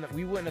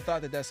 we wouldn't have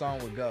thought that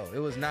song would go. It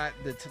was not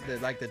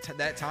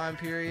that time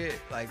period,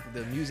 like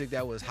the music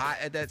that was hot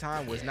at that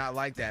time was not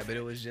like that, but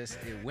it was just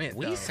it went.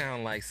 We though.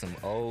 sound like some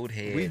old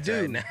heads. We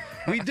do. Right now.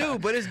 We do,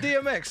 but it's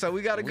DMX, so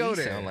we got to go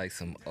there. We sound like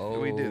some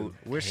old. We do.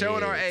 We're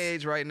showing our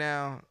heads. age right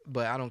now,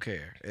 but I don't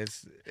care.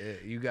 It's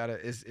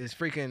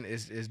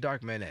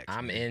Dark Man X.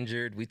 I'm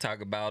injured. We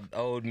talk about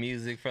old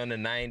music from the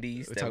 90s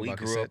We that talk we about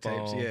grew cassette up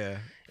tapes, on. yeah.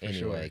 For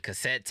Anyway, sure.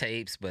 cassette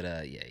tapes, but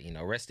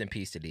rest in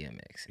peace to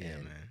DMX. Yeah,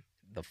 And man.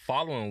 The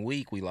following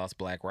week, we lost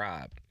Black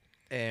Rob.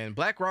 And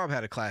Black Rob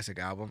had a classic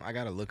album. I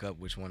gotta look up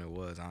which one it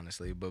was,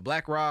 honestly. But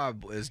Black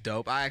Rob is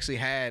dope. I actually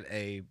had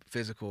a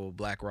physical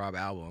Black Rob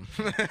album.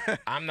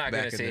 I'm not Back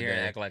gonna in sit the here and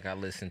day. act like I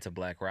listened to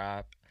Black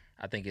Rob.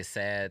 I think it's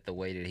sad the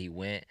way that he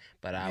went,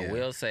 but I Yeah.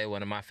 will say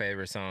one of my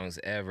favorite songs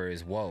ever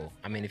is "Whoa."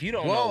 I mean, if you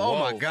don't Whoa! know, Oh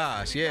Whoa, my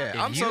gosh! Yeah, If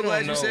I'm you so glad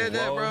don't you know said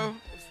that, Whoa- bro.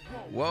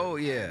 Whoa!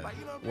 Yeah.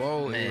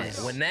 Whoa! Man,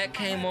 is- when that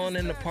came on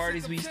in the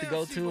parties we used to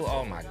go to,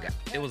 oh my god,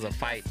 it was a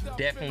fight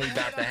definitely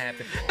about to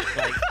happen.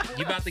 Like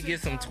you about to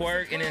get some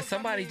twerk, and then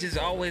somebody just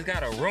always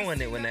gotta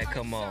ruin it when that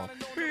come on.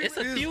 It's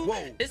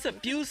a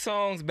few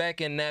songs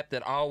back in that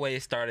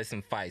always started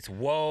some fights.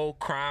 Whoa,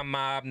 Crime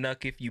Mob,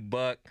 Nuck If You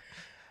Buck.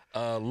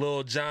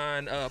 Lil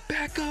Jon,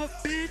 back up,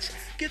 bitch,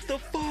 get the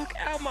fuck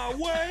out my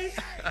way.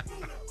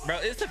 Bro,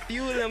 it's a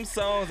few of them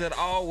songs that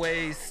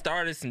always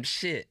started some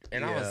shit.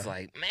 And I was Yeah.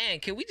 like, man,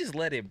 can we just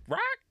let it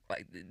rock?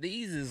 Like,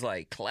 these is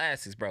like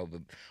classics, bro.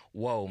 But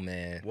whoa,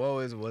 man. Whoa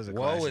was a classic.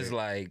 Whoa is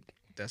like,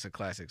 That's a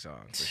classic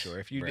song for sure.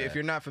 If Bruh.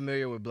 you're not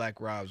familiar with Black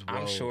Rob's Whoa,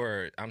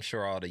 I'm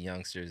sure all the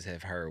youngsters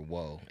have heard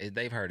Whoa.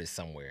 They've heard it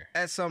somewhere.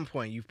 at some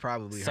point you've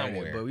probably heard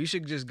Somewhere. it, but you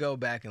should just go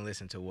back and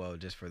listen to Whoa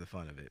just for the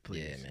fun of it,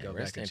 please. Yeah, man. Go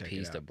Rest back and in check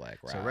peace it to out. Black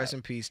Rob. So rest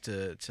in peace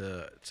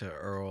to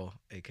Earl,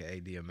 aka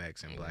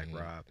DMX, and Black Mhm.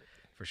 Rob,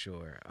 for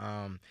sure.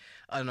 On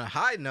a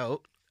high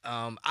note,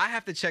 I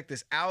have to check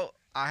this out.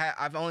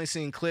 I've only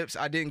seen clips.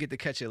 I didn't get to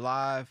catch it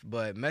live,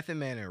 but Method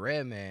Man and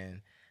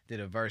Redman did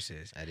a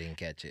versus. I didn't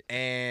catch it.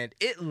 And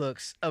it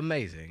looks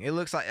amazing. It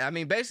looks like, I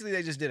mean, basically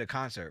they just did a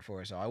concert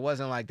for it. So it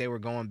wasn't like they were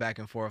going back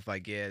and forth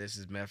like, yeah, this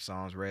is Meth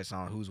songs, Red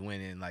song, who's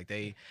winning. Like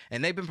they've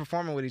been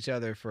performing with each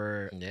other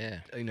for,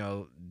 Yeah.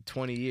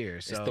 20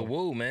 years. So It's the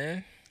woo,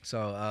 man.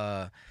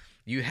 so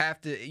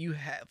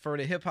for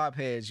the hip hop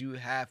heads, you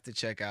have to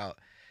check out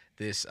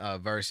this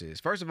versus.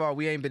 First of all,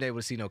 we ain't been able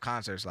to see no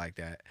concerts like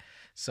that.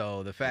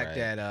 So the fact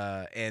Right.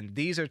 that and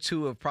these are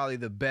two of probably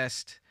the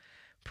best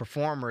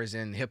performers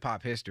in hip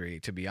hop history,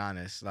 to be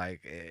honest.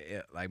 Like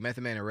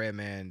Method Man and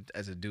Redman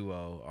as a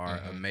duo are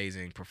Mhm.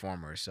 amazing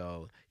performers.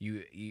 So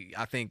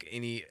I think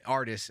any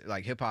artist,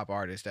 like hip hop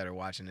artists that are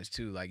watching this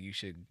too, like you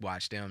should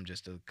watch them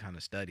just to kind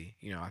of study.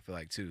 I feel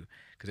like too,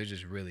 because they're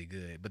just really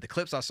good. But the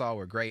clips I saw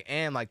were great,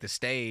 and like the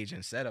stage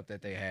and setup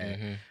that they had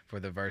Mhm. for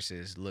the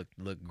verses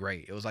looked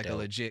great. It was like a Dope.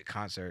 legit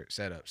concert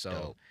setup.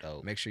 So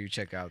Dope. make sure you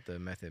check out the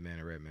Method Man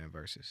and Redman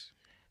verses.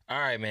 All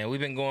right, man. We've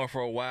been going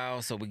for a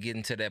while, so we're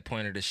getting to that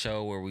point of the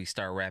show where we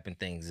start wrapping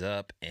things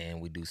up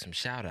and we do some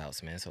shout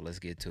outs, man. So let's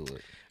get to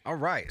it. All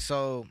right.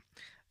 So,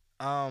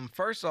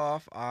 first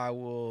off, I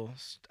will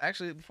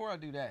actually, before I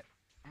do that,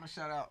 I'm gonna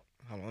shout out.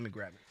 Hold on, let me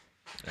grab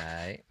it. All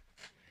right.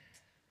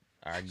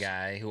 Our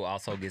guy who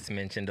also gets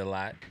mentioned a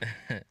lot.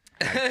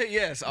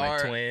 Yes, my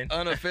our twin.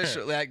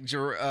 unofficial, like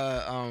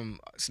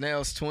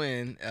Snail's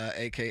twin,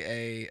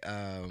 aka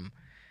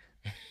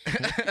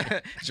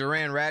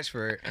Duran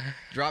Ratchford,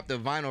 dropped a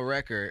vinyl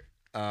record.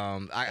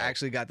 I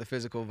actually got the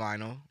physical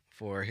vinyl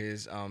for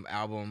his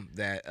album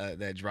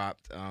that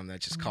dropped.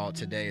 That's just called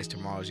Today Is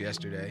Tomorrow's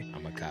Yesterday.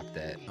 I'm going to cop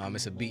that.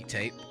 It's a beat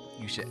tape.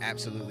 You should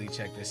absolutely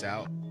check this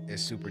out.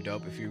 It's super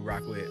dope if you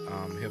rock with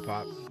hip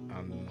hop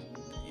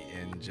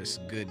and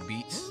just good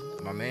beats.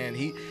 My man,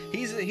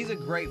 he's a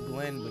great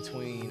blend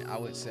between, I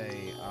would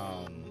say,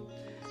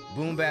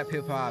 boom bap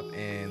hip hop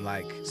and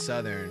like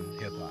southern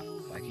hip hop.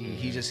 Like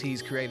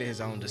he's created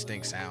his own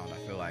distinct sound.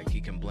 I feel like he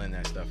can blend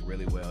that stuff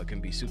really well. It can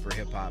be super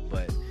hip hop,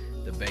 but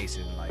the bass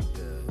and like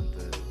the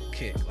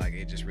kick, like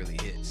it just really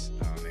hits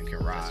and can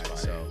ride. fire.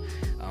 So,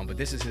 but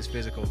this is his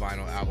physical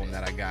vinyl album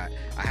that I got.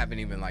 I haven't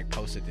even like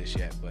posted this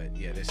yet, but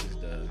yeah, this is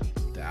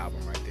the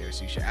album right there.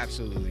 So you should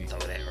absolutely Throw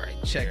that right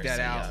check there that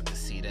so out. y'all can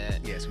see that.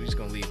 Yes, we're just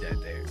gonna leave that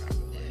there.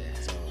 Yeah.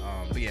 So,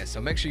 but yeah, so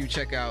make sure you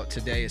check out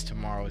Today Is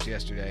Tomorrow's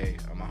Yesterday,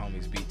 my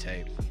homie's beat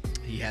tape.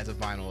 he has a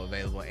vinyl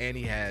available, and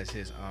he has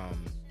his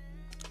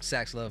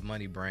Sax Love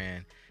Money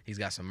brand. He's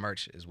got some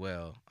merch as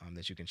well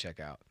that you can check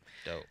out.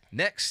 Dope.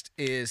 Next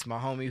is my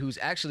homie who's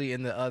actually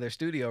in the other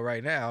studio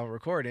right now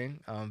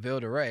recording,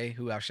 Vilda Ray,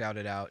 who I've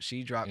shouted out.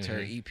 She dropped her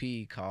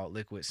EP called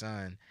Liquid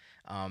Sun.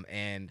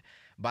 And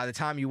by the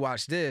time you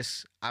watch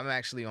this, I'm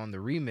actually on the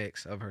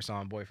remix of her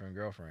song Boyfriend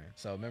Girlfriend.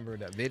 So remember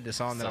the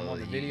song that I'm on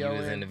the video You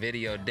was in the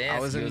video dance. I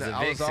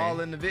was all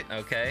in the video.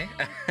 Okay.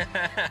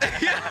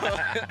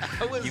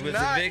 I was You was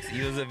not, a vixen.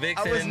 You was a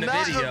vixen I was in the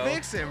not video. a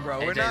vixen,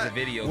 bro. AJ's a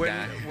video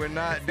guy. We're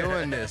not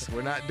doing this.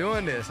 We're not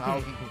doing this.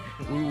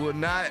 We will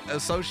not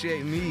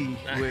associate me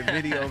with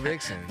video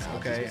vixens.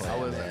 Okay,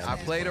 I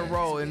played a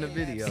role in the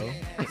video.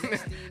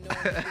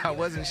 I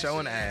wasn't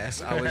showing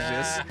ass. I was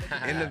just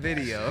in the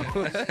video.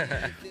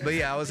 But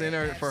yeah, I was in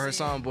her for her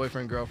song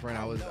Boyfriend Girlfriend.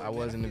 I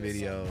was in the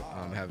video,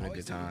 having a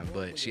good time.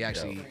 But she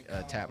actually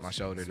tapped my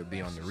shoulder to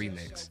be on the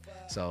remix.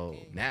 So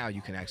now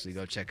you can actually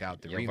go check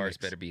out the remix. Your verse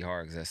better be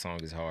hard because that song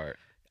is hard.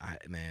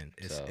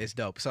 It's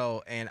dope.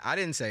 So, and I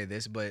didn't say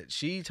this, but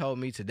she told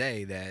me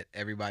today that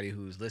everybody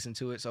who's listened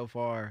to it so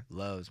far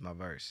loves my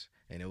verse,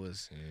 and it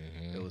was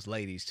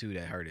ladies too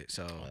that heard it.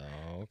 So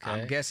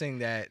I'm guessing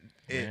that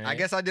I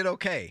guess I did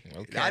okay.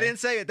 I didn't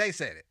say it; they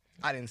said it.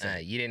 I didn't say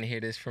it. You didn't hear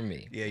this from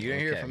me. Yeah, you didn't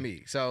hear it from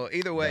me. So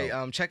either way,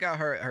 check out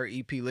her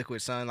EP Liquid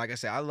Sun. Like I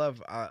said, I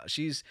love.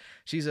 She's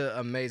an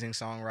amazing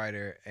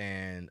songwriter,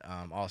 and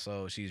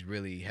also she's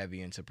really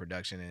heavy into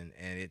production,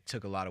 and it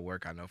took a lot of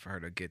work, I know, for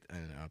her to get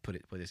and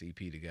put this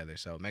EP together.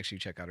 So make sure you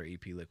check out her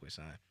EP Liquid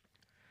Sun.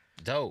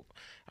 Dope.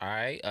 All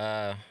right.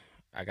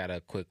 I got a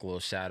quick little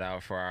shout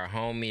out for our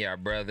homie, our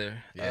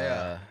brother,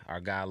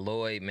 our guy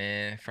Lloyd,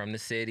 man, from the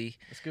city.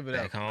 Let's give it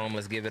back home.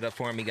 Let's give it up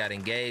for him. He got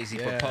engaged. He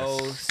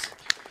proposed.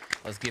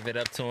 Let's give it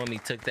up to him. He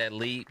took that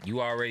leap.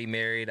 You already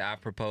married. I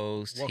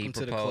proposed. Welcome he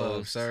proposed. To the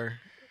club, sir.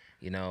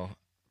 You know,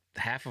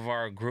 half of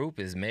our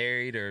group is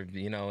married or,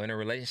 you know, in a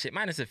relationship.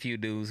 Minus a few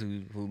dudes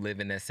who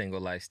live in that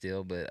single life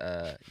still.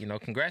 But, you know,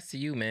 congrats to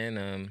you,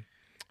 man.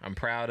 I'm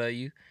proud of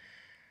you.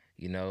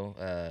 You know,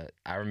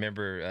 I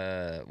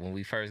remember when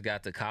we first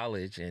got to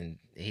college and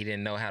he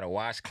didn't know how to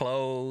wash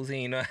clothes.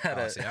 He didn't know how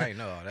to. See, I didn't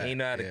know all that. He didn't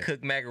know how to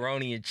cook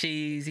macaroni and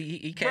cheese.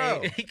 He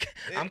came.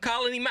 I'm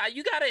calling him out.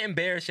 You gotta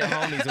embarrass your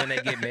homies when they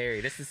get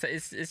married.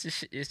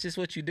 It's just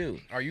what you do.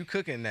 Are you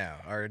cooking now,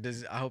 or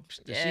I hope?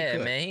 Does she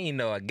cook? Man, he ain't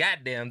know a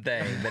goddamn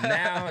thing. But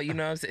now, you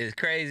know, it's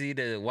crazy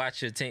to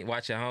watch your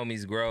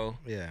homies grow.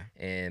 Yeah.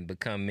 And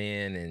become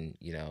men, and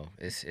you know,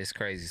 it's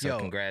crazy. So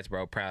congrats,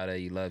 bro. Proud of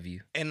you. Love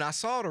you. And I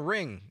saw the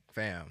ring,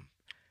 fam.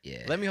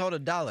 Yeah. Let me hold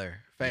 $1,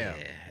 fam.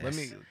 Yeah,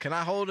 can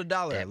I hold $1,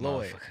 that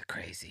Lloyd? Motherfucker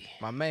crazy.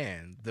 My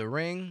man, the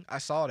ring, I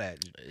saw that.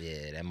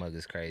 Yeah, that mug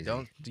is crazy.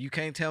 You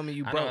can't tell me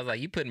you broke. I was like,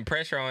 you putting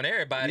pressure on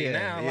everybody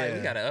now. Like, we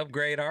gotta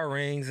upgrade our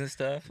rings and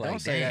stuff. Like, don't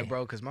say that,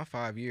 bro, because my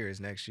 5 years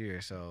next year.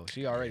 So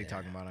she already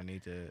talking about I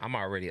need to. I'm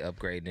already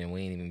upgrading.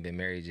 We ain't even been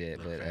married yet.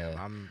 But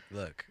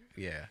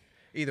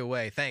Either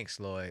way,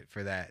 thanks, Lloyd,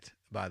 for that.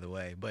 By the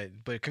way, but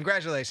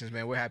congratulations,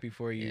 man. We're happy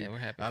for you. Yeah, we're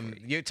happy for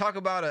you. You talk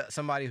about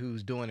somebody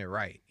who's doing it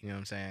right. You know what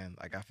I'm saying?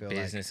 Like, I feel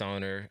business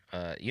owner.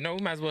 You know,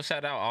 we might as well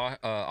shout out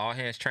All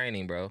Hands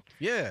Training, bro.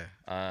 Yeah.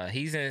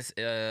 He's in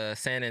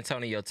San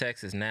Antonio,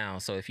 Texas now.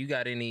 So if you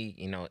got any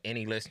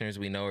listeners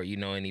we know, or you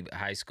know any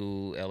high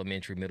school,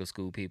 elementary, middle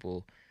school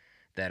people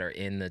that are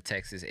in the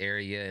Texas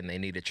area and they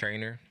need a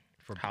trainer,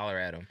 holler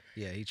at him.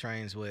 Yeah, he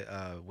trains with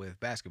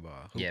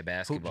basketball.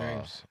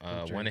 Basketball.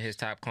 One of his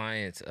top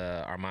clients,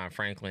 Armand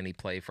Franklin, he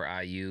played for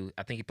IU.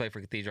 I think he played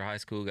for Cathedral High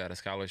School, got a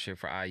scholarship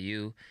for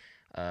IU.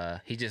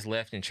 He just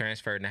left and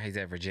transferred. Now he's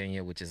at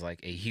Virginia, which is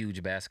like a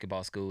huge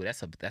basketball school.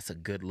 That's a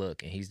good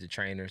look, and he's the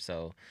trainer.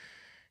 So,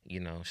 you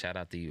know, shout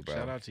out to you, bro.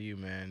 Shout out to you,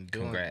 man.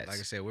 Congrats. Like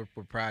I said, we're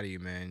proud of you,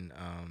 man.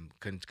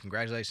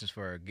 Congratulations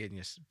for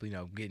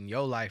getting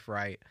your life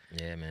right.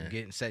 Yeah,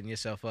 man. Setting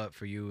yourself up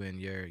for you and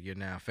your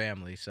now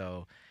family.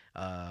 So,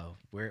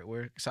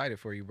 we're excited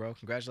for you, bro.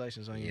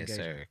 Congratulations on your engagement.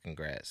 Yes, sir.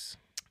 Congrats.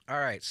 All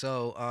right,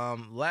 so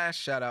last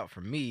shout out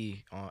for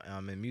me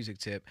on in music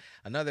tip.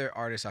 Another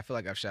artist I feel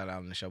like I've shouted out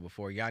on the show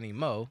before, Yanni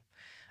Mo,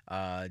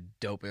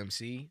 dope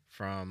MC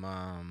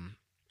from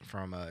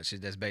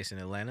that's based in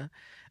Atlanta.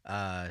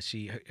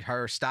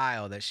 Her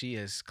style that she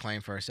has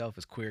claimed for herself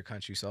is queer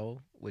country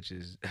soul, which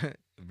is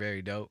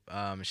very dope.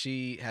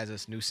 She has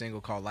this new single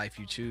called Life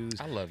You Choose.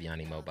 I love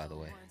Yanni Mo, by the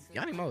way.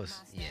 Yanni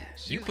Mo's. Yeah.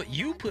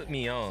 You put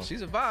me on.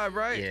 She's a vibe,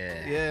 right?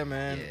 Yeah. Yeah,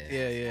 man.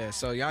 Yeah.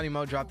 So Yanni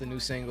Mo dropped a new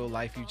single,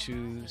 Life You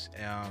Choose.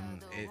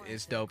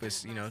 It's dope.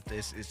 It's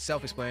it's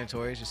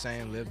self-explanatory. It's just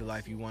saying live the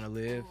life you want to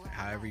live,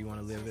 however you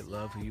want to live it,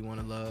 love who you want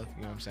to love.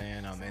 You know what I'm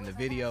saying? And the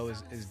video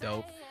is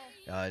dope.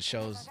 It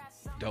shows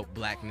dope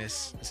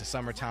blackness. It's a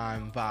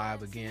summertime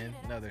vibe again.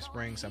 Another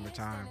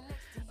summertime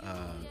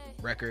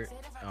record.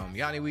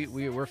 Yanni,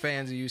 we're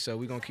fans of you, so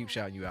we're gonna keep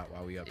shouting you out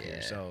while we up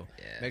here. So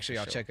make sure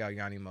y'all check out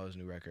Yanni Mo's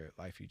new record,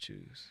 Life You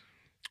Choose.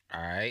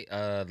 All right.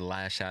 The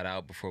last shout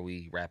out before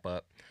we wrap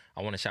up,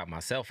 I want to shout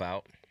myself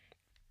out.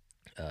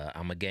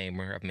 I'm a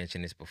gamer. I've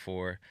mentioned this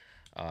before.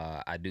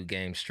 I do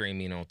game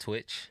streaming on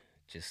Twitch.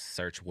 Just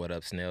search What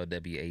Up Snell,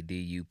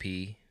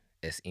 WADUPSNELL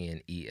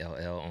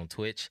on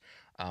Twitch.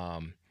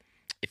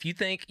 If you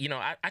think,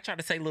 I try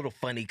to say little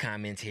funny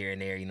comments here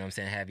and there, you know what I'm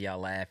saying? Have y'all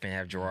laughing,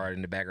 have Gerard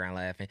in the background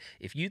laughing.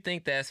 If you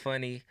think that's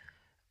funny,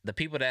 the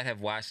people that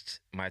have watched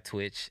my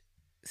Twitch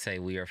say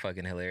we are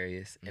fucking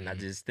hilarious. And I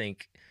just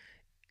think,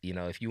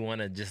 if you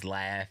want to just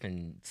laugh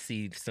and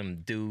see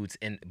some dudes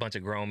and a bunch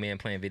of grown men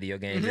playing video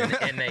games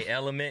in their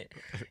element,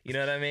 you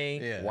know what I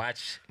mean? Yeah.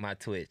 Watch my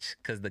Twitch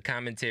because the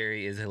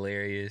commentary is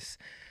hilarious.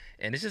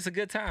 And it's just a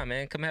good time,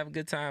 man. Come have a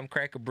good time,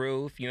 crack a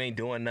brew. If you ain't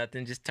doing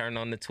nothing, just turn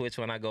on the Twitch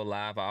when I go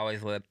live. I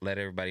always let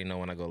everybody know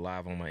when I go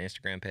live on my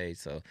Instagram page.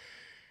 So,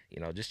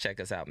 just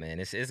check us out, man.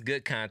 It's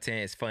good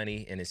content. It's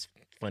funny, and it's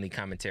funny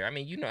commentary. I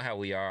mean, you know how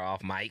we are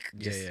off mic.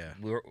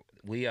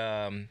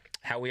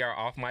 How we are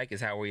off mic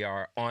is how we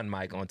are on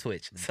mic on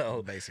Twitch.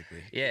 So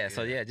basically,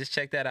 So just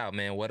check that out,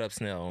 man. What Up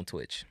Snell on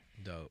Twitch.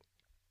 Dope.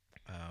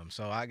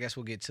 So I guess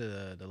we'll get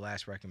to the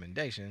last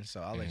recommendation. So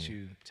I'll let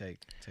you take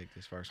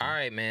this first one. All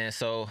right, man.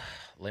 So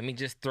let me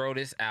just throw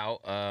this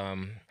out.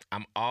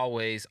 I'm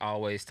always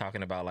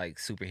talking about like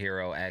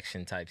superhero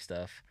action type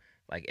stuff,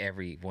 like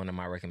every one of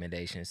my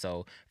recommendations.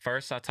 So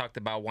first I talked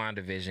about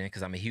WandaVision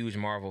because I'm a huge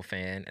Marvel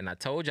fan, and I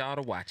told y'all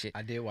to watch it.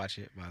 I did watch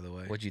it, by the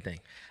way. What'd you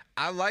think?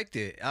 I liked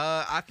it.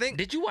 I think.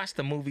 Did you watch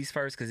the movies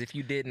first? Because if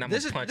you didn't, I'm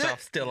gonna punch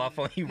off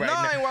on you right now.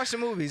 No, I ain't watched the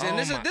movies, and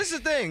this is the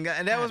thing,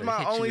 and that was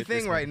my only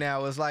thing right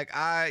now. Was like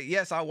I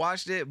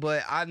watched it,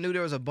 but I knew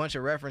there was a bunch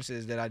of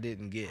references that I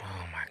didn't get.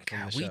 Oh my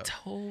god, we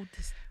told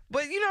this.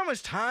 But you know how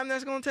much time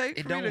that's gonna take?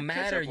 It don't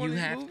matter. You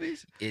have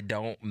movies? It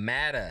don't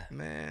matter,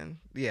 man.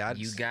 Yeah,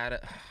 you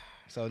gotta.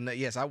 So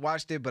yes, I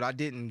watched it, but I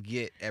didn't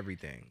get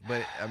everything.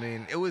 But I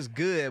mean, it was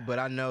good, but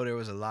I know there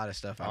was a lot of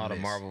stuff I missed. All the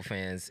Marvel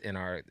fans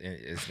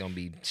is gonna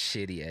be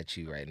shitty at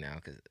you right now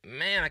because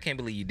man, I can't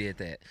believe you did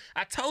that.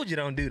 I told you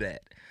don't do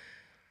that.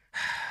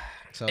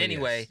 So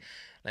anyway,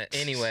 all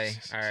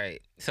right.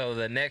 So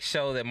the next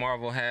show that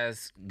Marvel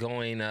has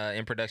going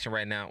in production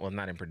right now, well,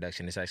 not in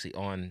production, it's actually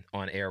on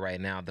air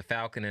right now, The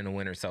Falcon and the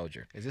Winter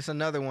Soldier. Is this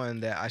another one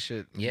that I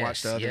should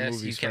watch the other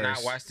movies you first?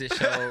 cannot watch this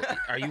show.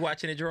 Are you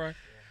watching it, Gerard?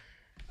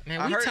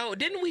 Man,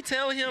 didn't we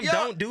tell him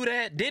don't do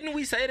that? Didn't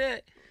we say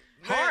that?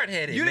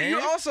 Hard-headed, man.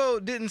 You also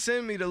didn't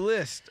send me the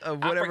list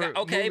of whatever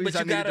movies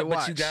I needed to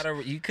watch.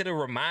 You could have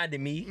reminded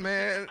me.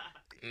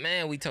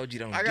 Man, we told you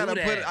don't do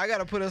that. I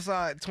gotta put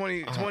aside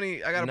 20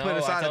 I gotta put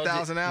aside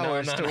 1,000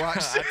 hours to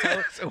watch.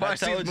 I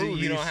told you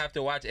you don't have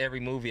to watch every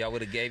movie. I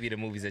would have gave you the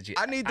movies that you.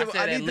 I need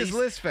this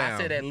list found. I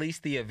said at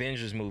least the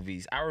Avengers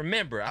movies. I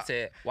remember. I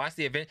said watch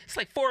the Avengers. It's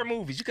like 4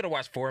 movies. You could have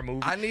watched 4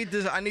 movies. I need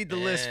the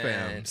list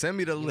found. Send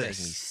me the list.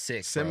 You make me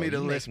sick. Send me the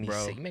list,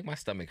 bro. You make my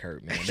stomach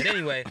hurt, man. But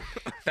anyway,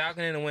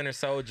 Falcon and the Winter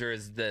Soldier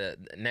is the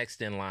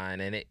next in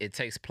line, and it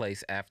takes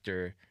place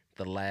after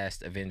the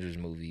last Avengers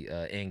movie,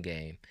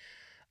 Endgame.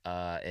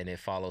 And it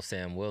follows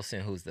Sam Wilson,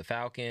 who's the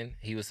Falcon.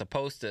 He was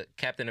supposed to,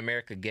 Captain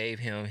America gave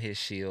him his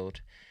shield.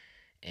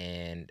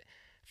 And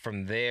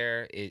from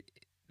there,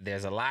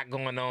 there's a lot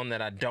going on that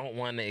I don't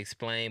want to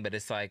explain, but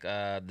it's like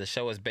the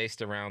show is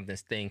based around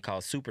this thing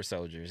called super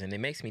soldiers. And it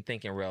makes me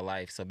think in real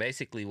life. So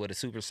basically what a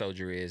super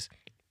soldier is,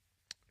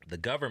 the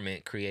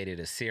government created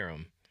a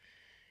serum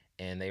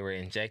and they were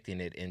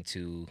injecting it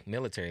into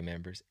military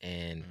members.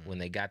 And when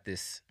they got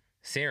this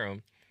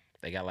serum,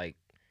 they got like,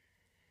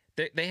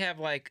 they have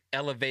like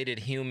elevated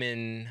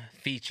human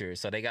features.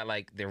 So they got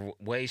like, they're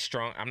way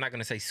strong. I'm not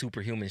going to say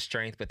superhuman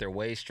strength, but they're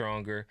way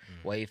stronger,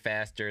 way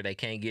faster. They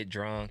can't get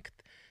drunk.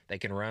 They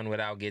can run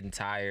without getting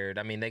tired.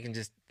 I mean, they can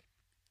just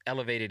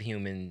elevated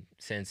human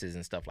senses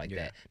and stuff like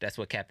that. That's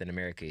what Captain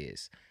America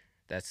is.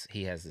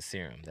 He has the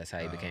serum. That's how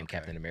he became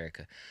Captain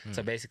America.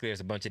 So basically there's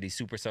a bunch of these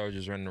super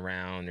soldiers running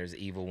around. There's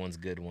evil ones,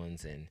 good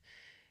ones. And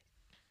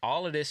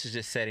all of this is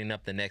just setting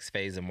up the next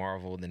phase of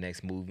Marvel, the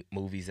next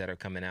movies that are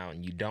coming out,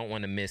 and you don't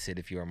want to miss it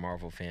if you're a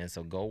Marvel fan.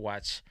 So go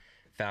watch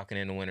Falcon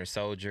and the Winter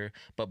Soldier.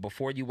 But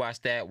before you watch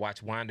that,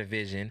 watch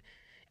WandaVision.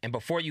 And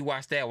before you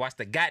watch that, watch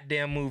the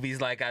goddamn movies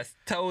like I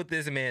told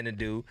this man to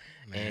do,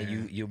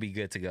 and you'll be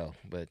good to go.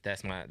 But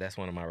that's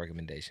one of my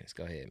recommendations.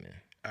 Go ahead, man.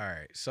 All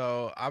right,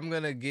 so I'm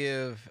gonna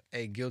give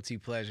a guilty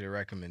pleasure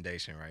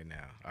recommendation right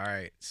now. All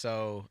right,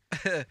 so.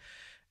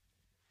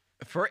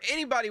 For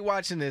anybody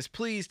watching this,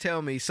 please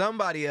tell me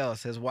somebody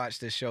else has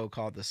watched this show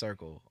called The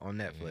Circle on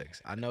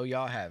Netflix. I know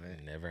y'all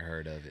haven't. Never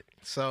heard of it.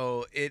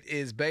 So it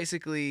is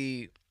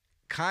basically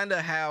kind of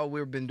how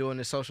we've been doing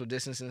the social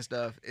distancing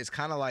stuff. It's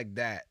kind of like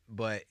that,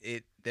 but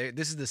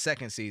this is the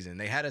second season.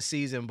 They had a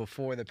season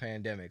before the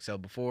pandemic, so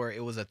before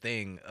it was a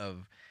thing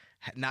of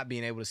not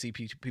being able to see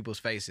people's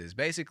faces.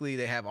 Basically,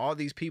 they have all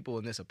these people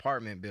in this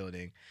apartment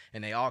building,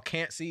 and they all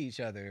can't see each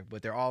other,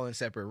 but they're all in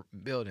separate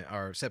building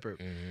or separate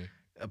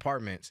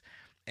apartments,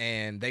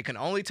 and they can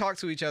only talk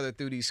to each other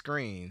through these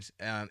screens,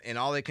 and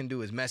all they can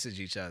do is message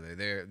each other.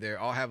 They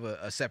all have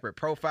a separate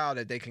profile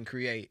that they can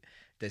create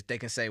that they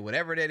can say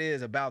whatever that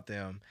is about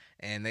them,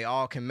 and they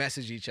all can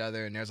message each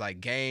other. And there's like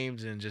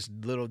games and just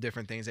little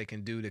different things they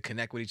can do to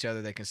connect with each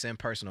other. They can send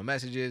personal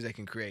messages. They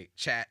can create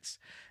chats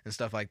and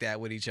stuff like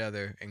that with each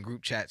other, and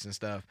group chats and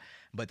stuff.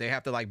 But they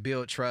have to like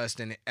build trust.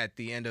 And at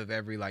the end of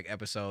every like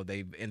episode,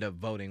 they end up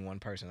voting one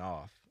person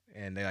off.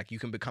 And they like, you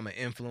can become an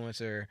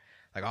influencer,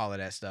 like all of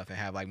that stuff, and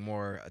have like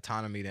more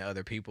autonomy than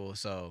other people.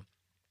 So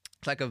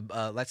it's like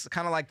that's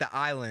kind of like The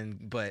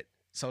Island, but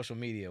social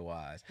media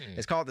wise.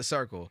 It's called The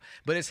Circle,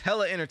 but it's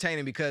hella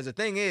entertaining because the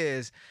thing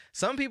is,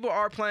 some people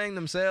are playing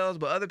themselves,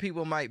 but other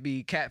people might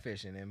be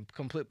catfishing and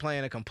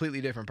playing a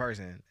completely different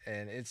person,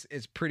 and it's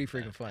pretty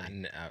freaking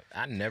funny.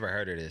 I never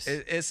heard of this.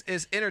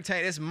 It's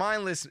entertaining. It's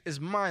mindless. It's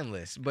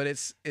mindless, but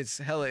it's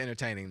hella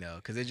entertaining though,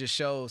 because it just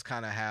shows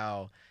kind of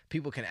how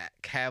people can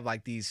have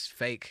like these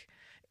fake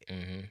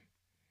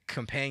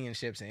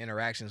companionships and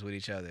interactions with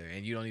each other,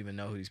 and you don't even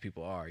know who these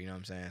people are. You know what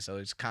I'm saying? So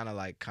it's kind of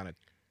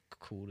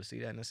cool to see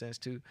that in a sense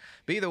too.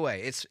 But either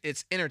way, it's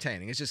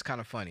entertaining. It's just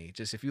kind of funny.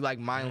 Just if you like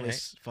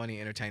mindless,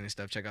 funny, entertaining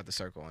stuff, check out The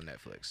Circle on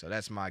Netflix. So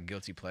that's my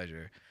guilty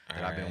pleasure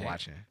that I've been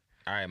watching.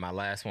 All right, my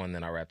last one,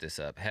 then I'll wrap this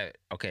up.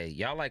 Okay,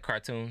 y'all like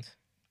cartoons?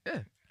 Yeah.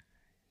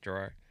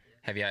 Gerard?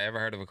 Have y'all ever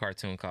heard of a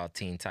cartoon called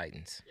Teen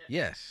Titans?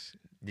 Yes.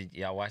 Did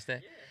y'all watch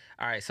that? Yeah.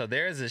 All right, so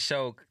there's a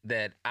show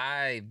that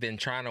I've been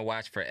trying to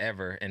watch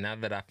forever, and now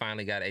that I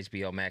finally got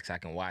HBO Max, I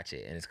can watch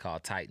it, and it's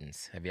called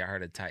Titans. Have y'all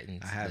heard of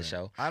Titans, I haven't. The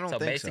show? I don't think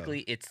so.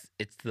 Basically, it's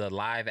the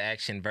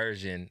live-action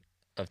version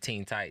of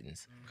Teen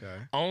Titans. Okay.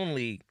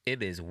 Only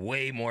it is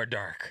way more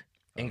dark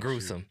and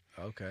gruesome.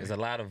 Shoot. Okay. There's a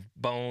lot of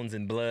bones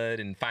and blood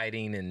and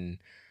fighting and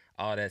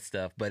all that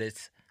stuff, but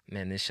this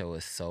show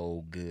is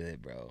so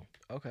good, bro.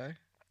 Okay.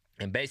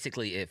 And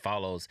basically, it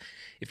follows.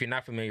 If you're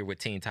not familiar with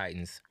Teen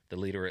Titans, the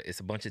leader is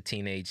a bunch of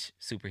teenage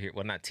superheroes.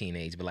 Well, not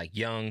teenage, but like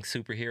young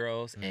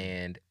superheroes,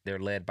 and they're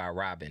led by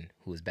Robin,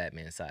 who is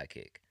Batman's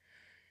sidekick.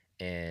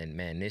 And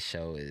man, this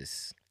show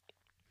it's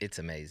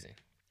amazing.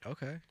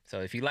 Okay.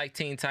 So if you like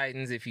Teen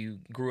Titans, if you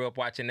grew up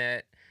watching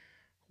that,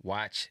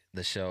 watch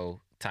the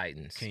show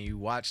Titans. Can you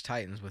watch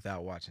Titans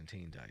without watching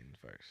Teen Titans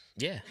first?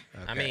 Yeah.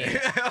 Okay. I mean,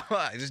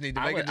 I just need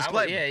to make a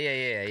disclaimer.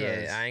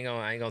 Yeah. I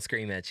ain't gonna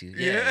scream at you.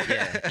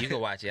 Yeah. You can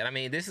watch it. I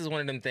mean, this is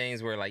one of them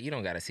things where like you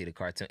don't got to see the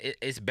cartoon.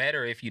 It's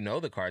better if you know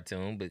the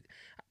cartoon, but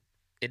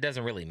it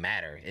doesn't really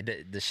matter.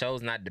 The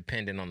show's not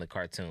dependent on the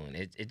cartoon.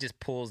 It just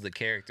pulls the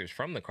characters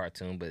from the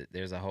cartoon, but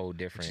there's a whole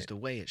different. Which is the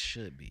way it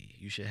should be.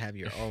 You should have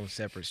your own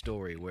separate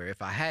story. Where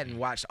if I hadn't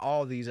watched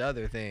all these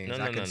other things,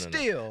 I could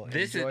still.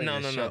 This is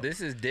enjoy this show. This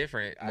is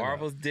different.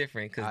 Marvel's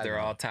different because they're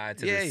all tied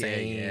to the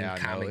same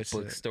comic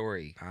book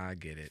story. I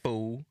get it.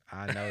 Fool.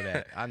 I know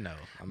that. I know.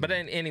 But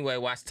then anyway,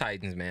 watch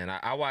Titans, man.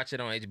 I watch it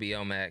on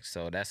HBO Max,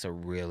 so that's a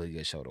really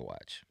good show to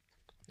watch.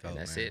 And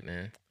that's it,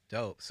 man.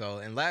 Dope. So,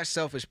 and last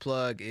selfish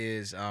plug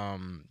is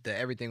the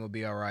Everything Will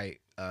Be All Right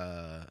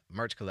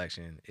merch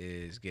collection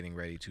is getting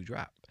ready to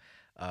drop.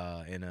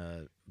 I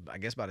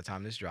guess by the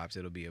time this drops,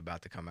 it'll be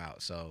about to come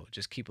out. So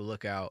just keep a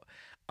lookout.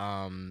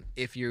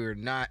 If you're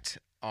not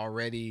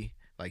already,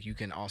 like, you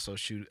can also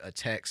shoot a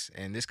text,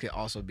 and this could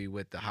also be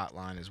with the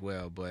hotline as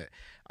well. But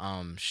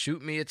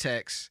shoot me a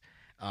text.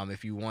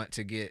 If you want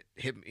to get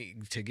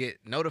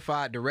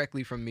notified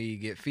directly from me,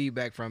 get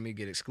feedback from me,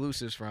 get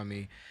exclusives from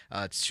me,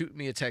 shoot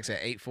me a text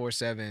at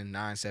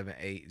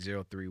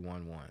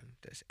 847-978-0311.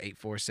 That's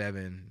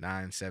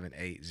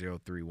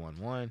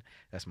 847-978-0311.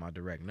 That's my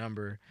direct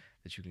number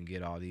that you can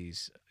get all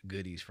these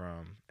goodies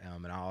from.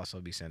 And I'll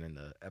also be sending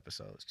the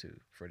episodes too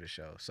for the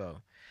show.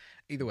 So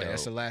either way,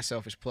 that's the last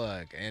selfish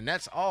plug. And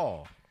that's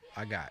all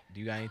I got. Do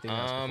you got anything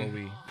else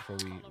before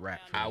we wrap?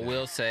 I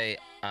will say,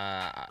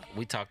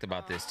 we talked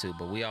about this too,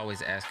 but we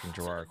always asking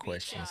Gerard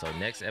questions. So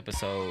next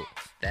episode,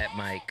 that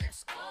mic,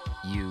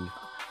 you,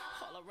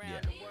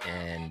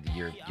 and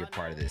you're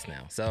part of this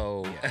now.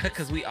 So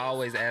because we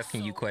always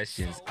asking you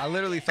questions. I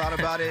literally thought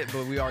about it,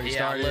 but we already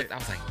started. I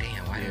was like,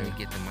 damn, why didn't we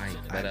get the mic?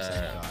 But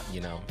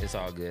it's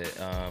all good.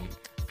 I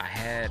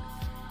had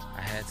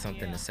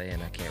something to say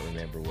and I can't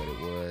remember what it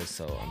was,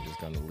 so I'm just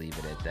gonna leave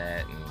it at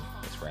that and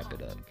let's wrap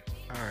it up.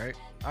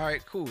 All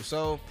right, cool.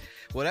 So,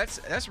 well,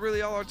 that's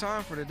really all our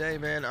time for today,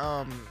 man.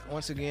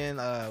 Once again,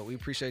 we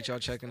appreciate y'all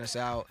checking us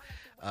out.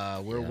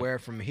 We're Where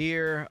From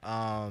Here.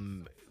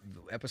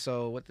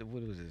 Episode what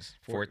was this?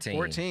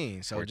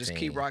 14. So just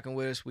keep rocking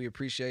with us. We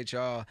appreciate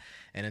y'all.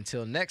 And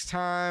until next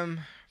time,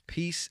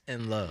 peace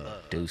and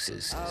love.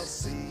 Deuces. I'll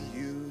see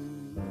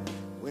you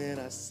when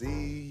I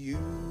see you.